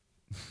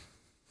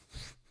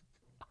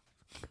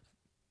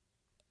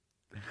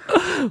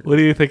 What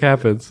do you think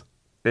happens?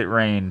 It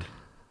rained.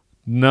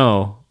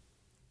 No,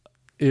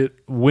 it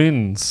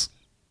wins.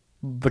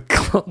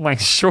 My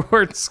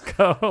shorts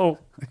go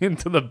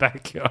into the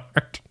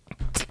backyard.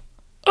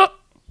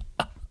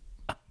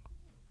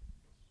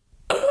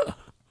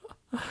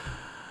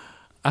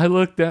 I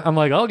looked at. I'm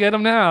like, I'll get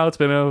them now. It's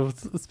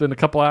been a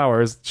couple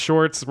hours.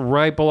 Shorts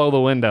right below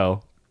the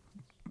window.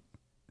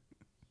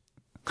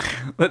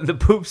 Let the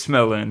poop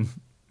smell in.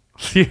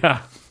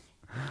 Yeah.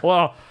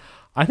 Well,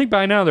 I think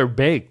by now they're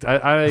baked.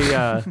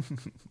 They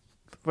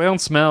don't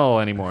smell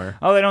anymore.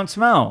 Oh, they don't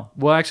smell.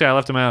 Well, actually, I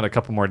left them out a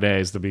couple more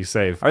days to be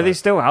safe. Are they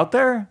still out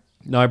there?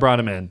 No, I brought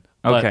them in.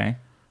 Okay.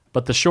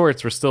 But the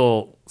shorts were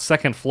still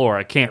second floor.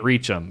 I can't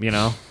reach them,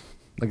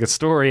 like a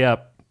story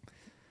up.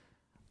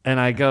 And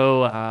I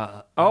go,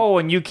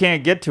 And you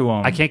can't get to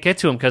them. I can't get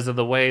to them because of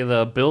the way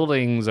the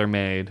buildings are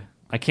made.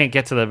 I can't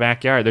get to the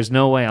backyard. There's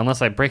no way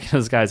unless I break into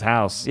this guy's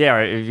house. Yeah,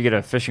 if you get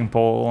a fishing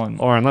pole and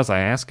Or unless I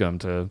ask him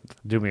to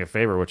do me a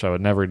favor, which I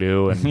would never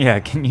do. And yeah,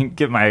 can you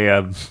get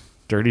my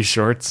dirty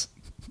shorts.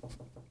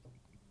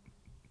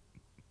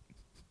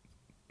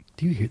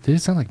 Do you hear? Did it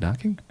sound like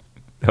knocking?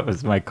 that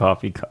was my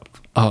coffee cup.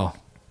 Oh,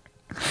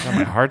 God,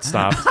 my heart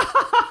stopped.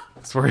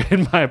 Because we're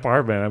in my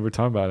apartment and we're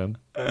talking about him.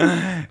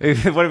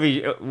 What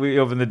if we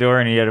opened the door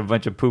and he had a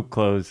bunch of poop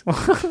clothes?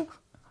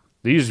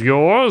 These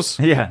yours?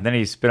 Yeah, then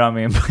he spit on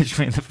me and punched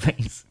me in the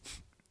face.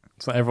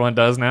 That's what everyone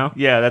does now.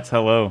 Yeah, that's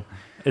hello.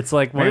 It's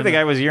like Maybe the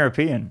guy was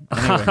European.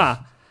 Anyway.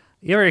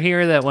 You ever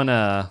hear that when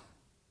I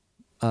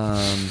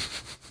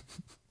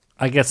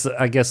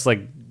guess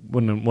like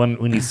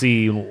when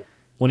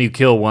you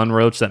kill one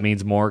roach, that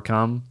means more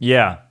come.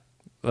 Yeah.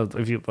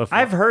 If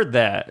I've heard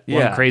that. one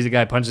Yeah. crazy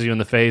guy punches you in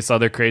the face,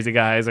 other crazy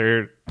guys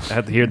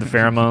have to hear the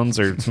pheromones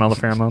or smell the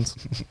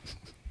pheromones.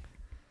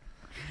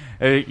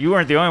 You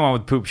weren't the only one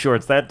with poop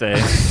shorts that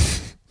day.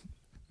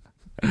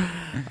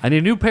 I need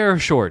a new pair of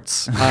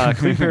shorts.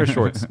 Clean pair of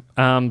shorts.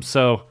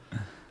 So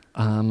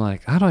I'm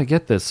like, how do I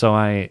get this? So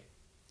I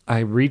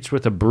reach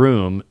with a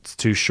broom. It's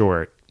too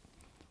short.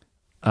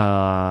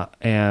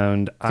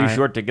 And Too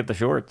short to get the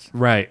shorts.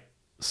 Right.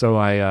 So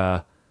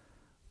I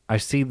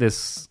see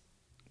this.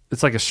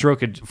 It's like a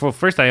stroke. Well,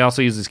 first I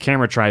also use this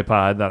camera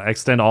tripod that I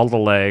extend all the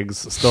legs.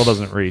 Still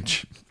doesn't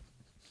reach.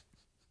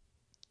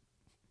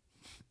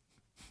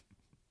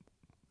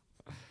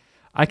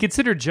 I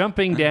consider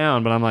jumping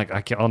down, but I'm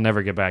like, I'll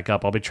never get back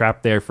up. I'll be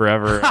trapped there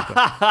forever.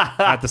 I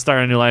have to start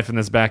a new life in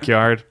this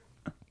backyard.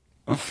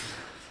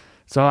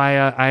 So I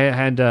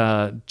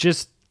had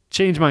just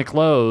changed my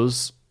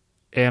clothes,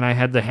 and I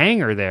had the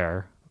hanger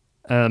there,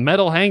 a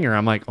metal hanger.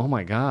 I'm like, oh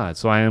my God.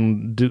 So I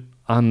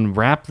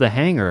unwrap the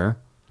hanger.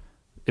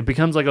 It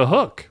becomes like a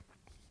hook.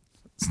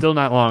 Still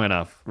not long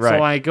enough. Right.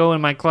 So I go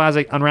in my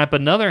closet, unwrap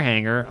another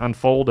hanger,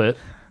 unfold it,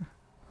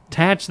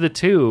 attach the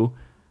two.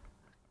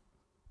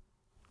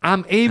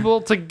 I'm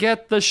able to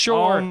get the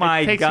short. Oh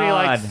my It takes me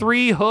like God.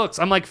 3 hooks.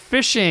 I'm like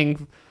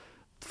fishing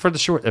for the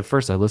short. At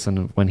first I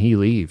listen when he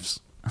leaves.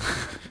 And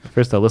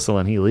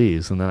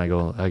then I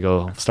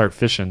go start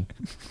fishing.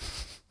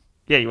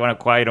 Yeah, you want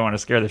to quiet. You don't want to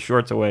scare the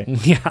shorts away.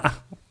 Yeah.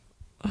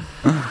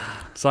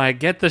 So I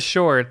get the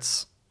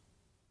shorts,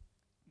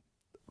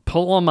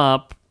 pull them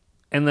up,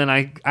 and then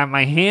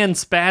my hand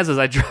spazzes.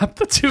 I drop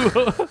the two,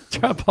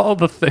 drop all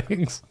the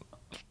things.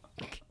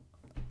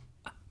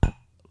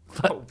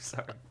 Oh,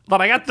 sorry. But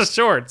I got the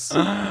shorts.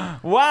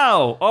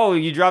 Wow. Oh,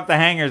 you dropped the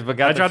hangers, but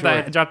got I the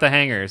shorts. dropped the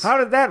hangers. How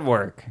did that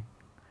work?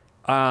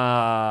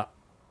 I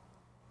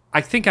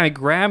think I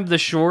grabbed the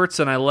shorts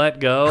and I let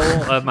go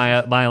of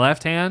my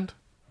left hand.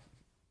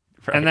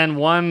 Right. And then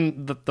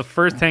the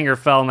first hanger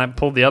fell and I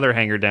pulled the other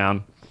hanger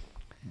down.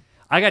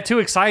 I got too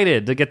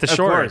excited to get the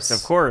shorts.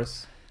 Of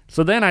course.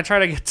 So then I try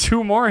to get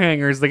 2 more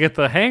hangers to get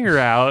the hanger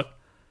out.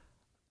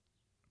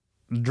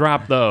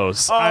 Drop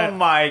those. Oh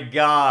my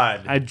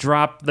God. I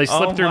dropped. They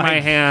slipped through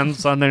my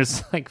hands, and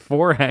there's like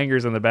 4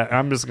 hangers in the back.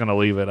 I'm just gonna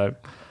leave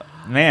it.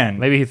 Man.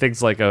 Maybe he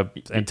thinks like a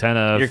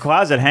antenna. Your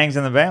closet hangs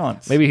in the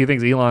balance. Maybe he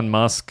thinks Elon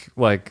Musk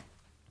like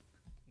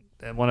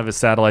one of his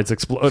satellites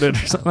exploded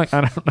or something.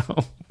 I don't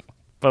know.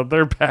 But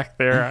they're back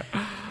there.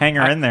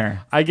 Hanger in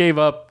there. I gave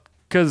up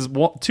because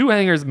 2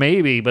 hangers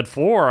maybe, but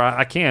 4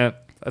 I can't.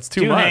 That's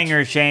too 2 much.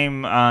 hangers,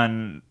 shame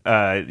on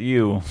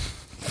you.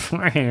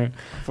 4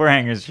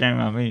 hangers, shame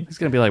on me. He's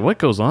gonna be like, "What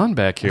goes on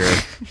back here?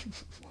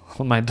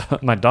 Well,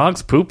 my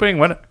dog's pooping.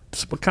 What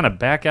kind of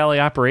back alley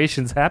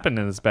operations happen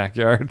in this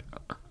backyard?"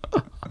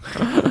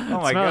 Oh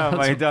my God,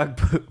 my dog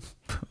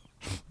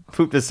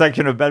pooped a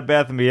section of Bed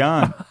Bath &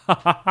 Beyond.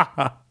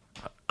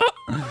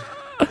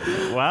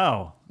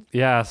 Wow.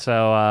 Yeah.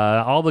 So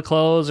all the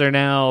clothes are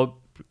now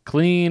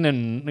clean,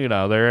 and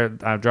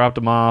I've dropped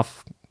them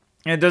off.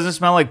 It doesn't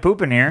smell like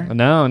poop in here.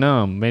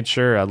 No. Made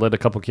sure I lit a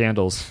couple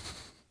candles.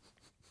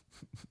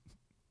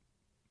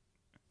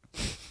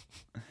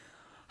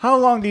 How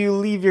long do you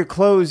leave your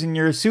clothes in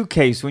your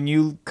suitcase when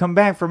you come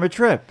back from a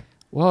trip?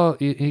 Well,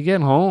 you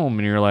get home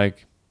and you're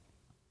like,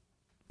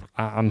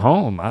 I'm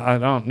home. I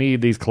don't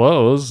need these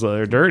clothes.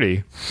 They're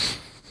dirty.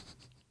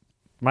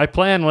 My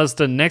plan was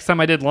to, next time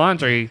I did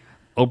laundry,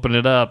 open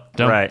it up,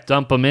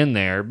 dump them in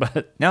there.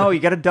 But No, you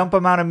got to dump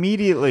them out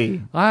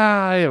immediately.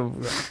 I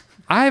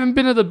haven't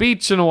been to the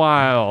beach in a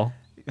while.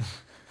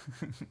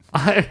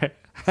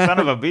 Son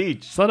of a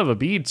beach. Son of a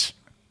beach.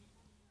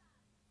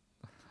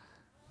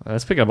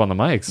 Let's pick up on the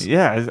mics.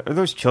 Yeah, are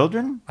those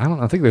children?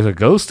 I think there's a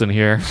ghost in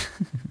here.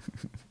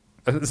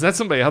 Is that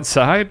somebody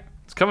outside?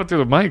 It's coming through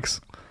the mics.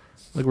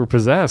 Like we're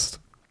possessed.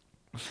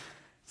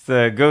 It's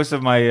the ghost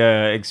of my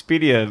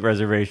Expedia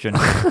reservation.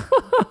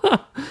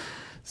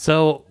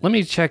 So let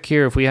me check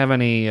here if we have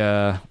any.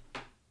 Yeah,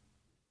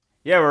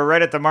 we're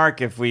right at the mark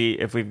if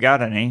we've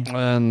got any.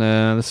 And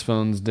this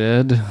phone's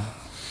dead.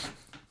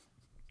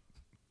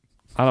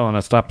 I don't want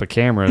to stop the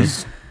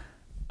cameras.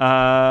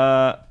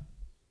 All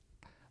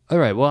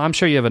right. Well, I'm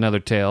sure you have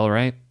another tale,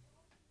 right?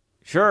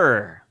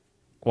 Sure.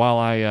 While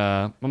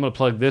I'm going to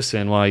plug this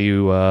in while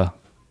you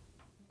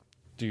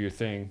do your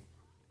thing.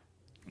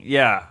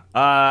 Yeah.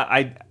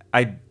 I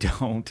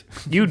don't.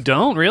 You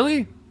don't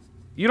really?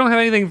 You don't have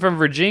anything from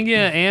Virginia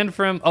and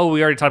from? Oh,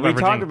 we already talked about We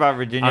Virginia. talked about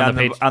Virginia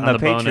on the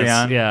bonus.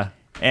 Patreon. Yeah.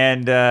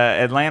 And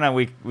Atlanta,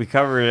 we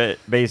covered it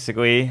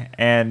basically.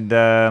 And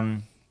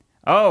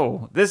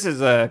this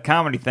is a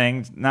comedy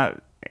thing.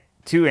 Not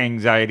too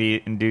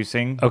anxiety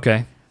inducing.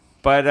 Okay.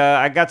 But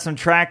I got some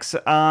tracks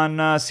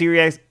on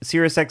Sirius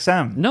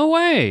XM. No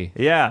way.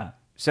 Yeah.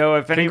 So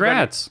if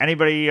Congrats.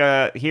 anybody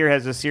here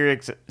has a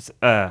Sirius,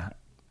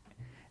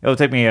 it'll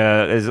take me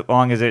as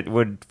long as it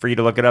would for you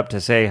to look it up to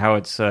say how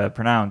it's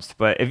pronounced.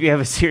 But if you have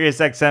a Sirius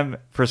XM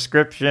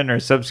prescription or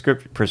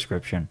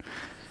prescription.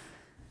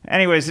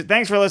 Anyways,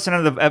 thanks for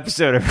listening to the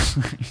episode.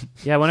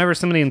 Yeah, whenever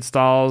somebody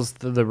installs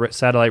the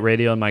satellite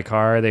radio in my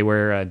car, they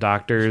wear a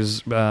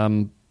doctor's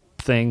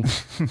thing.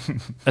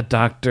 A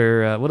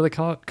doctor, what do they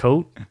call it?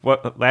 Coat?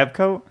 What, lab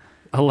coat?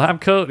 A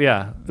lab coat?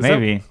 Yeah. Is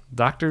Maybe. that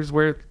doctors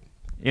wear...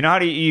 You know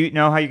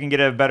how you can get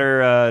a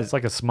better It's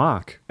like a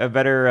smock.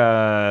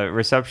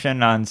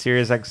 Reception on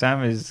Sirius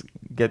XM is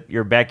get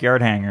your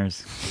backyard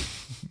hangers.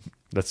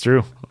 That's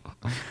true.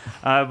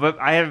 But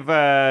I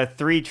have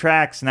 3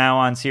 tracks now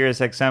on Sirius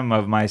XM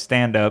of my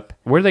stand-up.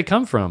 Where do they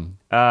come from?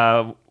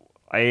 A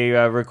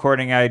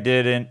recording I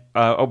did in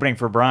opening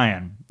for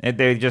Brian.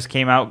 They just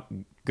came out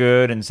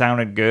good and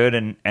sounded good,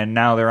 and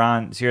now they're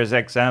on Sirius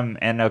XM.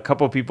 And a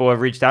couple people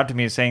have reached out to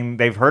me saying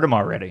they've heard them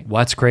already.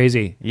 What's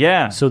crazy?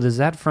 Yeah. So is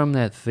that from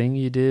that thing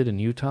you did in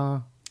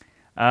Utah?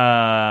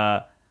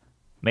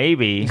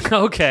 Maybe.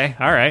 Okay,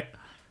 all right.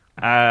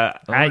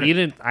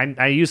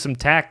 I used some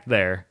tact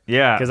there.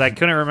 Yeah. Because I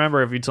couldn't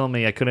remember if you told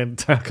me I couldn't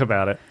talk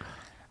about it.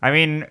 I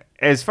mean,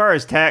 as far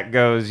as tack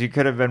goes, you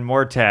could have been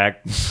more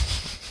tack.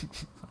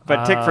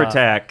 But tick for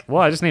tack.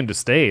 Well, I just named a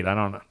state. I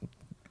don't know.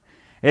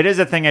 It is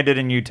a thing I did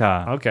in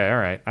Utah. Okay, all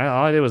right.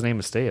 All I did was name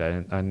a state. I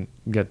didn't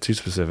get too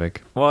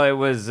specific. Well, it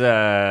was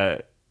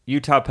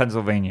Utah,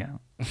 Pennsylvania.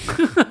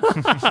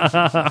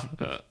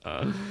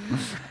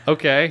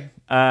 Okay.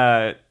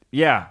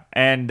 Yeah,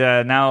 and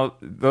now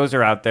those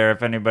are out there.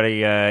 If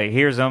anybody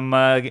hears them,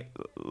 I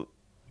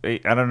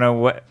don't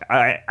know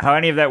how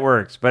any of that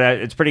works, but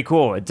it's pretty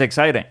cool. It's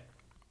exciting.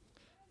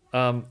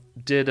 And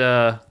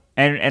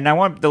I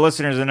want the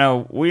listeners to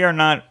know we are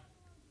not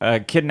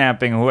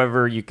kidnapping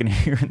whoever you can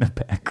hear in the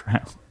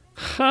background.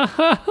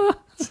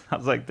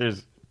 Sounds like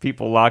there's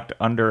people locked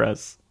under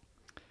us.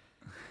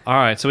 All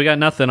right, so we got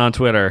nothing on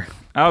Twitter.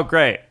 Oh,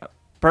 great.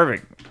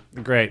 Perfect.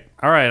 Great.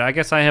 All right, I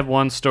guess I have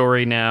one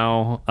story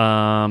now.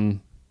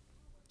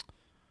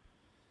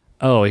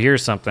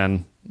 Here's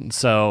something.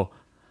 So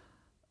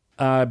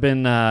I've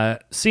been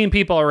seeing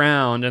people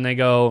around, and they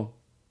go,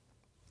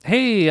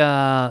 "Hey,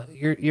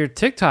 your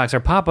TikToks are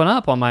popping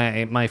up on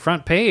my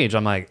front page."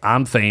 I'm like,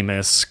 "I'm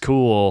famous,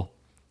 cool."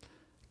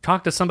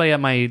 Talk to somebody at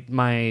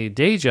my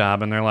day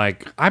job, and they're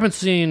like, I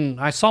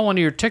saw one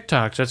of your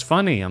TikToks. That's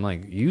funny. I'm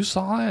like, you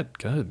saw it?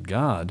 Good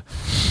God.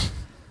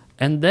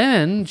 And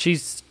then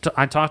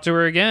I talked to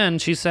her again.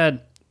 She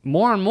said,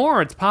 more and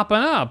more, it's popping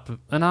up.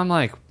 And I'm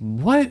like,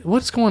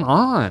 what's going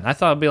on? I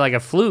thought it'd be like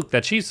a fluke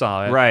that she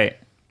saw it. Right.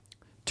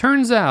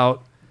 Turns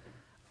out,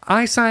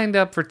 I signed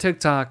up for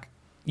TikTok.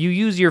 You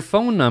use your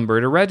phone number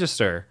to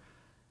register.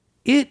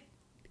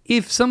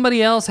 If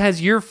somebody else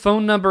has your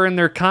phone number in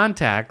their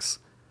contacts,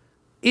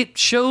 it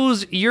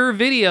shows your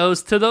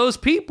videos to those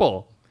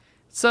people.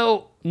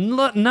 So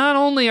not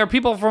only are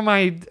people from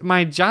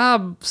my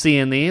job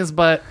seeing these,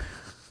 but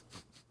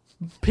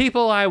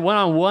people I went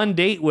on one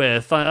date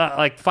with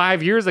like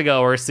 5 years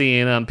ago are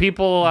seeing them.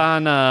 People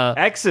on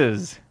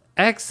X's,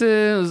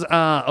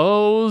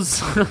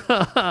 O's,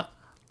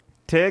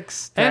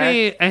 ticks,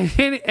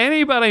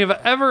 anybody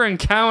I've ever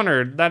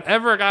encountered that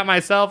ever got my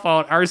cell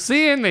phone are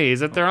seeing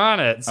these if they're on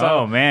it. So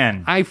oh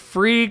man, I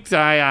freaked. Is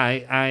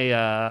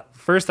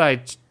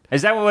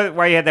that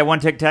why you had that one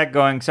tic tac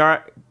going?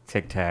 Sorry,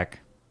 tic tac.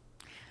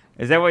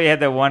 Is that why you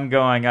had that one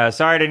going?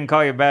 Sorry, I didn't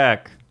call you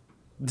back.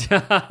 Would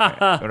have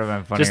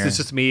been funnier. It's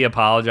just me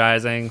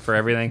apologizing for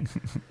everything.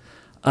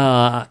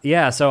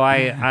 So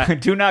I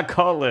do not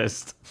call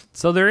list.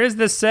 So there is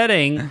this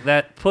setting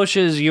that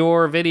pushes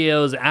your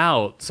videos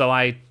out. So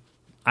I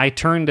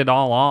turned it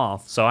all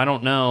off. So I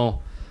don't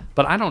know,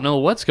 but I don't know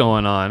what's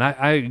going on.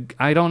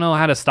 I don't know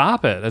how to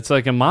stop it. It's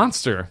like a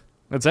monster.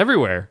 It's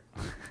everywhere.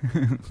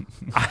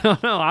 I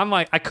don't know. I'm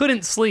like, I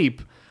couldn't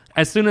sleep.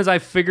 As soon as I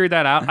figured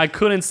that out, I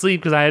couldn't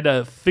sleep because I had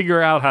to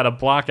figure out how to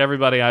block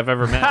everybody I've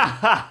ever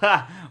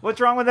met.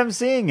 What's wrong with them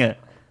seeing it?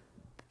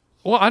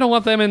 Well, I don't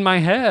want them in my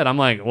head. I'm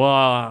like,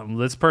 well,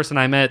 this person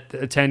I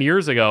met 10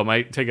 years ago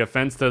might take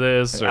offense to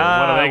this, or what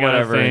are they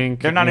going to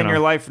think? They're not in your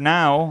life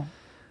now.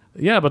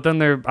 Yeah, but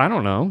then I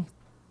don't know.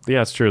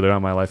 Yeah, it's true. They're not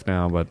in my life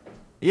now, but.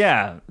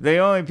 Yeah, the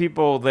only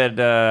people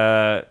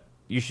that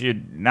you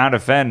should not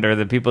offend are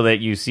the people that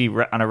you see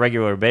on a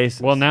regular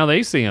basis. Well, now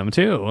they see them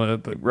too.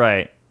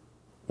 Right.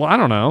 Well, I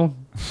don't know.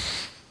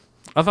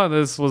 I thought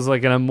this was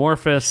like an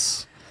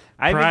amorphous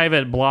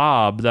private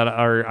blob that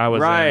I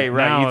was right. in.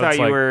 Right. Now You thought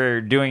you like,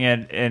 were doing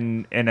it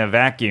in a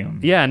vacuum.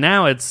 Yeah.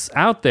 Now it's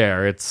out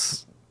there.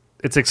 It's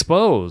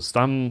exposed.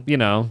 I'm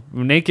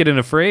naked and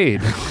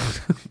afraid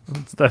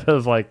instead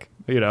of like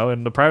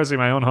in the privacy of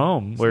my own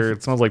home where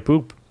it smells like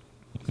poop.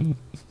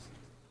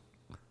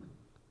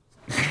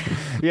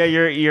 Yeah,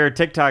 your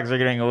TikToks are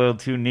getting a little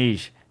too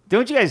niche.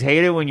 Don't you guys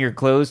hate it when your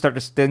clothes start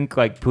to stink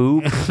like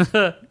poop,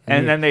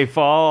 and then they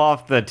fall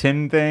off the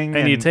tin thing?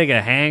 And you take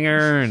a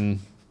hanger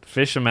and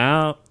fish them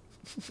out.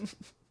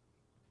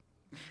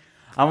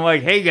 I'm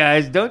like, hey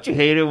guys, don't you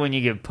hate it when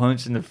you get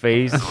punched in the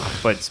face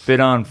but spit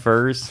on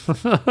first,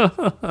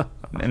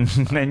 and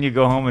then you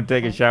go home and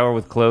take a shower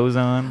with clothes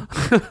on?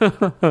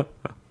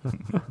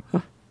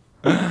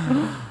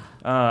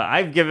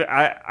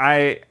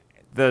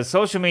 The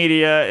social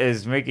media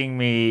is making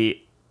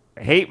me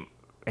hate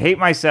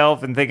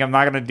myself and think I'm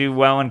not going to do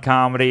well in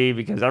comedy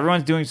because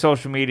everyone's doing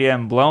social media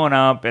and blowing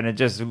up, and it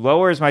just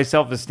lowers my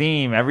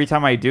self-esteem every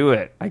time I do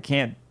it. I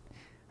can't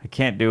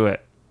do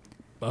it.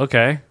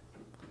 Okay.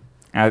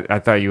 I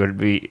thought you would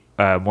be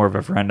more of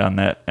a friend on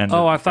that. And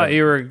I thought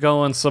you were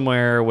going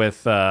somewhere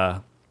with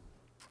what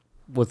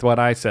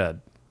I said.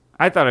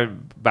 I thought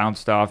it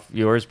bounced off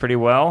yours pretty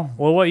well.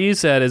 Well, what you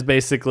said is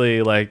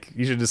basically like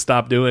you should just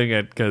stop doing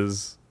it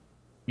because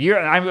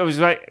I was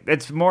like,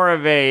 it's more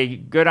of a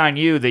good on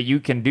you that you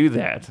can do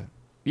that.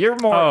 You're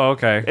more. Oh,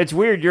 okay. It's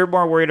weird. You're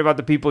more worried about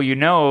the people you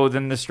know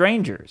than the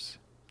strangers.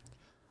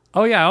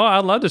 Oh yeah, I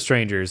love the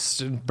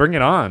strangers. Bring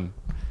it on.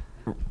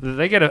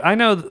 They get.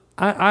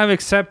 I've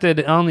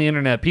accepted on the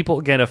internet.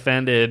 People get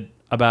offended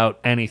about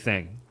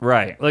anything.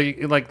 Right.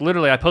 Like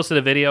literally, I posted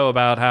a video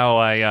about how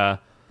I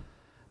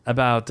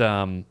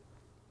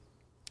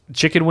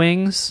chicken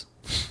wings,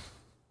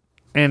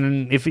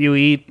 and if you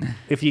eat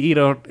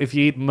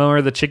more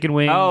of the chicken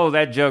wing, oh,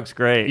 that joke's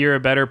great. You're a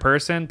better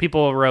person.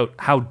 People wrote,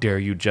 "How dare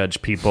you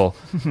judge people?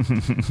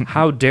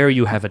 How dare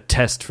you have a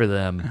test for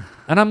them?"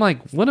 And I'm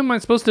like, what am I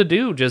supposed to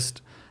do?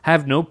 Just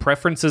have no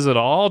preferences at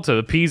all to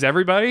appease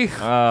everybody?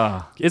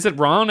 Is it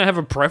wrong to have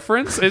a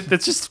preference?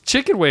 It's just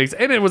chicken wings,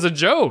 and it was a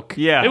joke.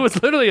 Yeah, it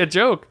was literally a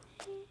joke.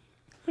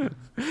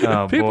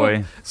 Oh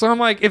boy! So I'm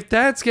like, if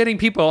that's getting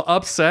people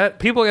upset,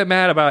 people get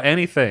mad about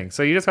anything.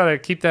 So you just gotta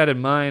keep that in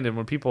mind. And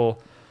when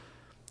people,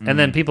 and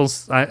then people,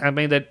 I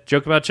made that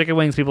joke about chicken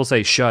wings. People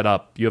say, "Shut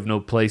up! You have no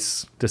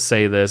place to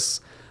say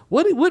this."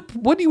 What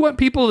do you want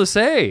people to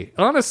say?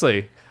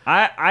 Honestly,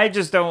 I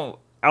just don't.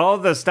 All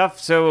the stuff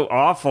so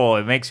awful.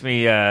 It makes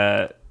me.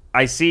 I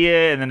see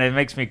it, and then it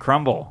makes me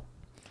crumble.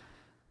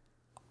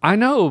 I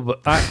know,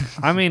 but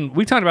I mean,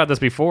 we talked about this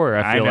before.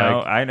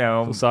 I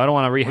know. So I don't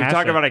want to rehash. We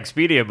talked about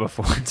Expedia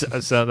before,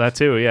 so that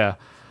too, yeah.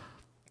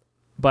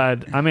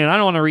 But I mean, I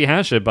don't want to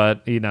rehash it.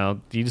 But you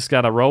just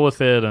got to roll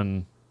with it,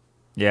 and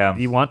yeah,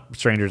 you want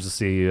strangers to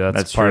see you.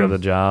 That's part true. of the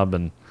job,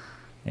 and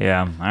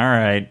yeah. All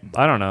right.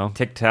 I don't know.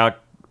 TikTok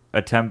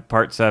attempt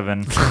part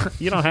 7.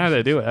 You don't have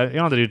to do it. You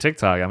don't have to do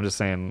TikTok. I'm just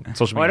saying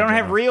social media. Well, I don't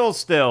have Reels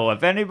still.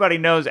 If anybody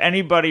knows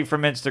anybody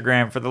from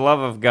Instagram, for the love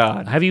of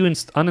God, have you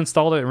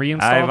uninstalled it and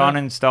reinstalled it? I've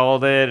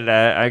uninstalled it.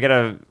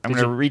 I'm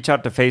gonna reach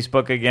out to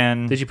Facebook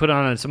again. Did you put it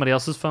on somebody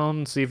else's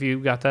phone? See if you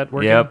got that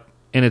working. Yep.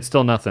 And it's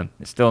still nothing.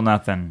 It's still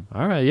nothing.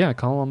 All right. Yeah.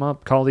 Call them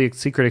up. Call the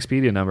secret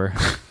Expedia number.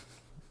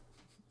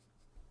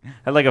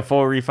 I'd like a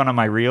full refund on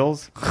my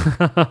Reels.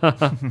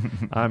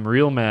 I'm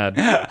real mad.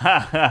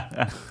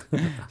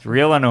 It's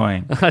real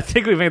annoying. I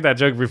think we made that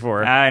joke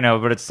before. I know,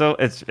 but it's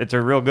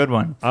a real good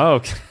one. Oh,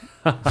 okay.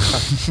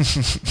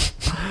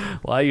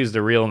 Well, I used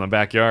a reel in the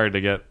backyard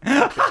to get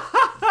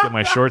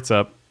my shorts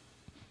up.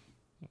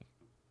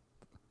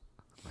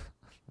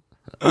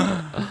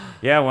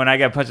 Yeah, when I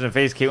got punched in the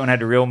face, Caitlin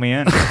had to reel me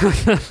in.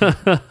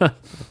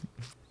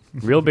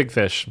 Real Big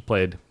Fish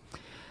played.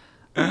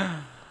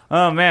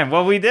 Oh man,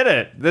 well we did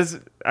it. This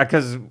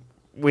because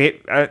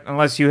we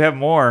unless you have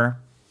more.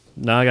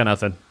 No, I got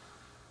nothing.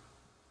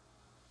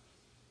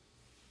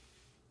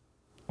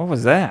 What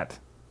was that?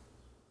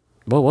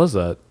 What was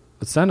that?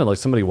 It sounded like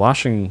somebody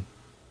washing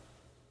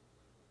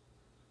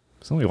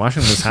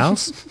this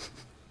house.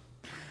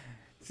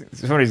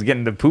 Somebody's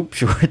getting the poop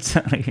shorts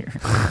out of here.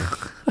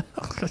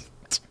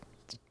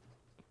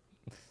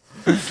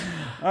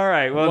 All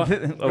right. Well,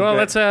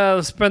 let's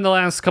spend the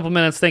last couple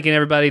minutes thanking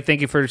everybody.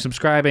 Thank you for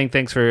subscribing.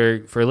 Thanks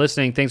for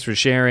listening. Thanks for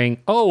sharing.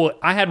 Oh,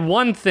 I had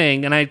one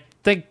thing, and I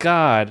thank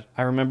God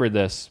I remembered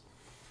this.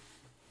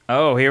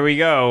 Oh, here we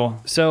go.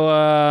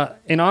 So,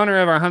 in honor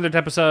of our 100th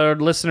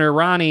episode, listener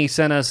Ronnie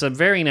sent us a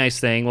very nice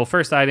thing. Well,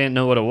 first, I didn't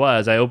know what it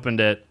was. I opened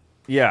it.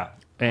 Yeah.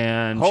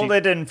 And hold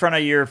it in front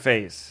of your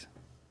face.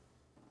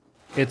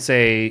 It's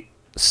a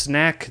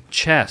snack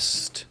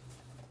chest.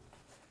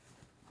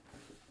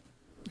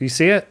 You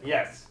see it?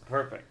 Yes.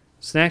 Perfect.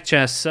 Snack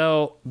chest.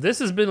 So, this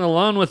has been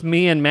alone with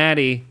me and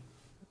Maddie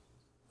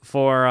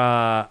for,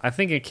 I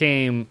think it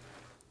came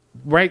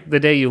right the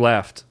day you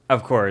left.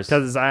 Of course.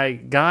 Because I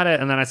got it,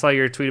 and then I saw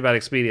your tweet about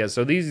Expedia.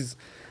 So these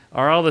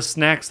are all the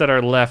snacks that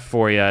are left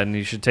for you, and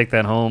you should take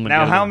that home. And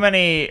now, how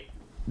many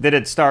did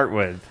it start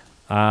with?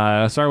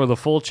 Start with a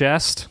full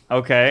chest.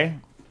 Okay.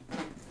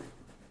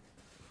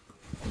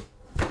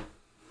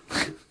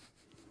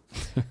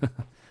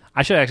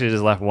 I should actually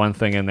just left one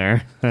thing in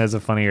there as a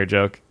funnier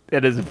joke.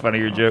 It is a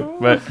funnier joke,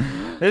 but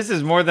this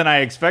is more than I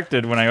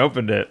expected when I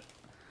opened it.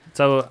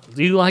 So,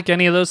 do you like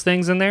any of those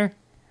things in there?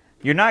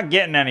 You're not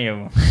getting any of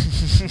them.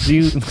 Do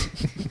you?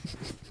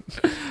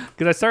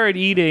 because I started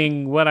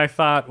eating what I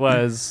thought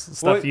was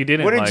stuff you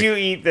didn't What like. did you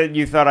eat that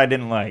you thought I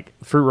didn't like?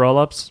 Fruit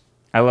roll-ups,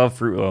 I love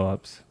fruit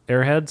roll-ups.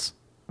 Airheads.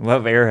 I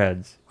love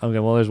Airheads. Okay,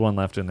 well, there's one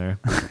left in there.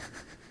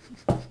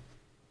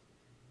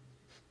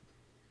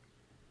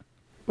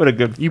 What a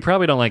good... You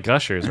probably don't like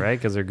Gushers, right?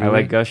 Because they're gooey. I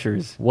like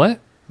Gushers. What?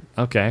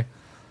 Okay.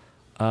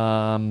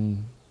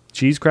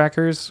 Cheese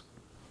crackers.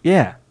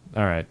 Yeah.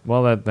 All right.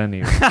 Well, then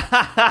you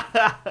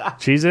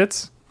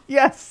Cheez-Its.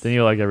 Yes. Then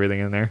you like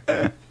everything in there.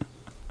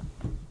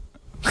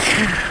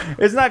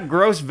 It's not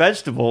gross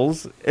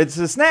vegetables. It's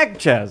a snack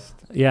chest.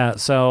 Yeah.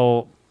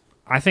 So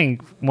I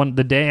think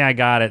the day I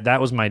got it, that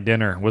was my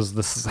dinner.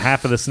 Was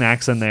half of the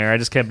snacks in there? I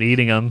just kept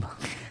eating them.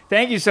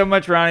 Thank you so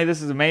much, Ronnie.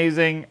 This is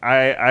amazing.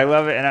 I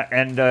love it.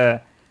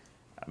 And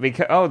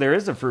because there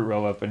is a fruit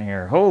roll up in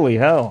here. Holy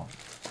hell!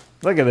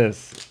 Look at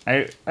this.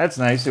 That's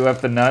nice. You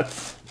left the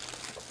nuts.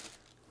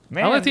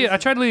 Man, I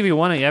tried to leave you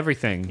one of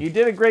everything. you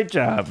did a great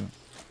job.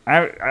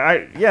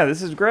 Yeah,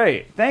 this is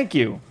great. Thank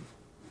you.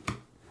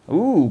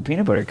 Ooh,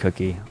 peanut butter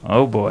cookie.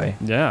 Oh boy.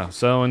 Yeah.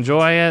 So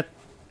enjoy it.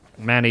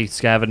 Maddie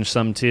scavenged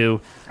some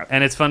too,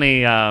 and it's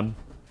funny.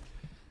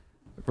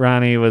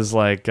 Ronnie was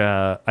like,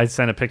 I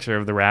sent a picture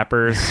of the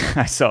wrappers,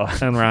 I saw.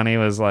 and Ronnie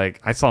was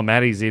like, I saw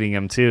Maddie's eating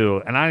them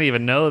too, and I didn't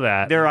even know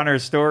that. They're on her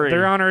story.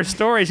 They're on her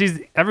story.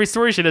 Every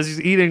story she does,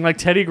 she's eating like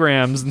Teddy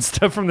Grahams and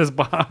stuff from this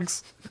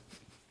box.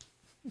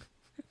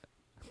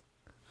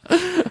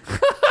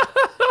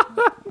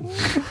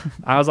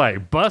 I was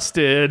like,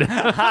 busted.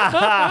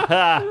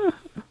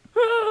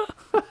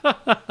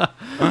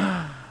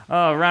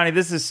 Oh, Ronnie,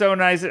 this is so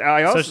nice.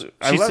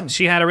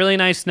 She had a really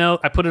nice note.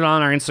 I put it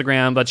on our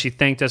Instagram, but she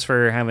thanked us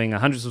for having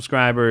 100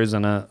 subscribers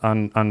and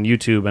on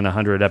YouTube and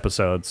 100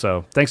 episodes.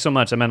 So thanks so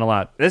much. That meant a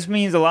lot. This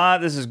means a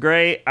lot. This is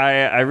great.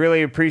 I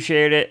really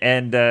appreciate it.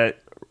 And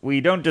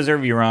we don't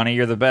deserve you, Ronnie.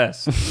 You're the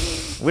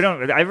best. We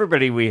don't.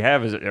 Everybody we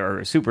have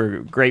are super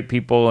great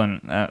people,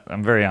 and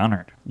I'm very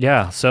honored.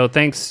 Yeah. So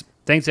thanks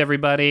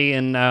everybody.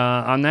 And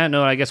on that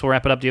note, I guess we'll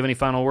wrap it up. Do you have any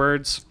final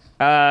words?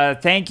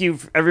 Thank you,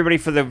 everybody,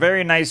 for the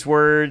very nice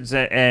words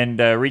and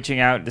reaching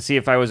out to see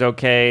if I was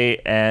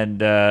okay.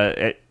 And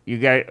you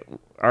guys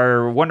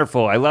are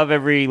wonderful. I love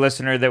every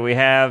listener that we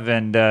have.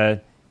 And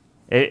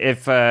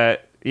if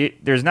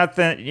there's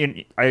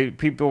nothing,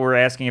 people were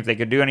asking if they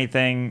could do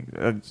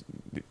anything.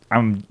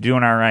 I'm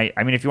doing all right.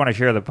 I mean, if you want to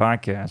share the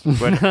podcast,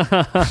 but.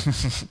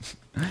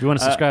 If you want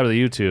to subscribe to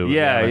the YouTube.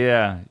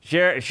 Yeah.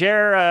 Share,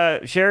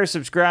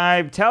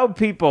 subscribe. Tell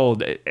people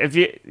if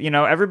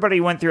everybody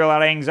went through a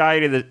lot of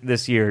anxiety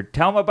this year.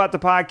 Tell them about the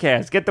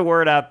podcast. Get the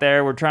word out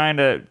there. We're trying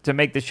to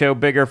make the show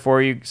bigger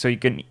for you so you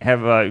can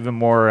have even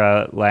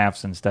more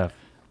laughs and stuff.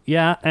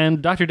 Yeah,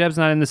 and Dr. Deb's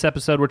not in this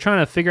episode. We're trying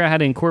to figure out how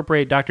to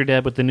incorporate Dr.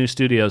 Deb with the new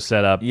studio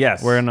setup.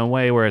 Yes. We're in a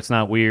way where it's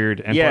not weird.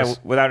 And plus,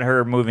 without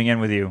her moving in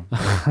with you.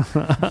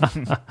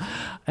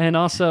 And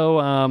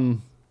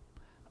also,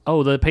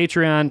 the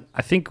Patreon,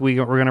 I think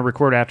we're going to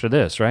record after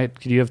this, right?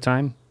 Do you have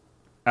time?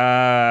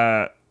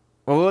 Well,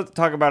 we'll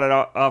talk about it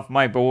off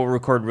mic, but we'll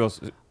record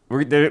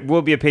there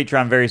will be a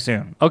Patreon very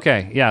soon.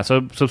 Okay, yeah,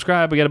 so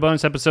subscribe. We got a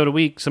bonus episode a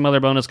week, some other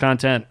bonus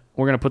content.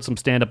 We're going to put some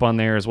stand-up on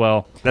there as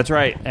well. That's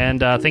right. And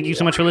thank you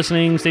so much for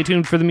listening. Stay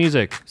tuned for the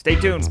music. Stay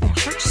tuned. My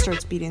heart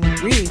starts beating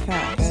really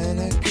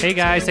fast. Hey,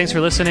 guys, thanks for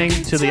listening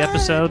to the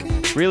episode.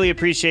 Really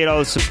appreciate all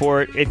the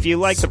support. If you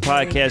like the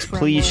podcast,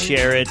 please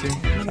share it.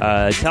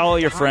 Tell all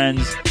your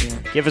friends.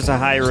 Give us a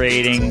high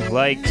rating.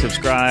 Like,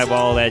 subscribe,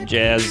 all that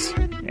jazz.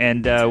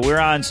 And we're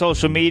on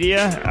social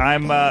media.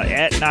 I'm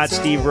at Not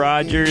Steve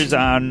Rogers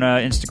on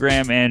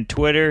Instagram and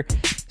Twitter.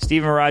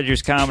 Steven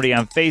Rogers Comedy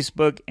on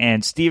Facebook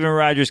and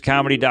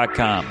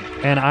StevenRogersComedy.com.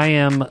 And I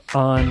am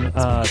on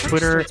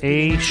Twitter,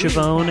 A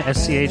Chavone,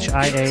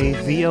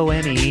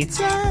 SCHIAVONE.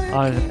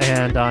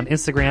 And on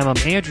Instagram, I'm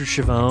Andrew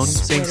Chavone,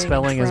 same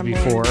spelling as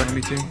before.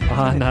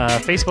 On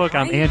Facebook,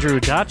 I'm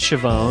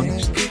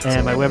Andrew.Chavone.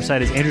 And my website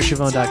is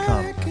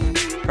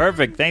AndrewChavone.com.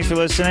 Perfect. Thanks for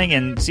listening,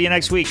 and see you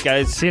next week,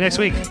 guys. See you next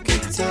week.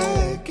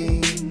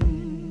 Kentucky.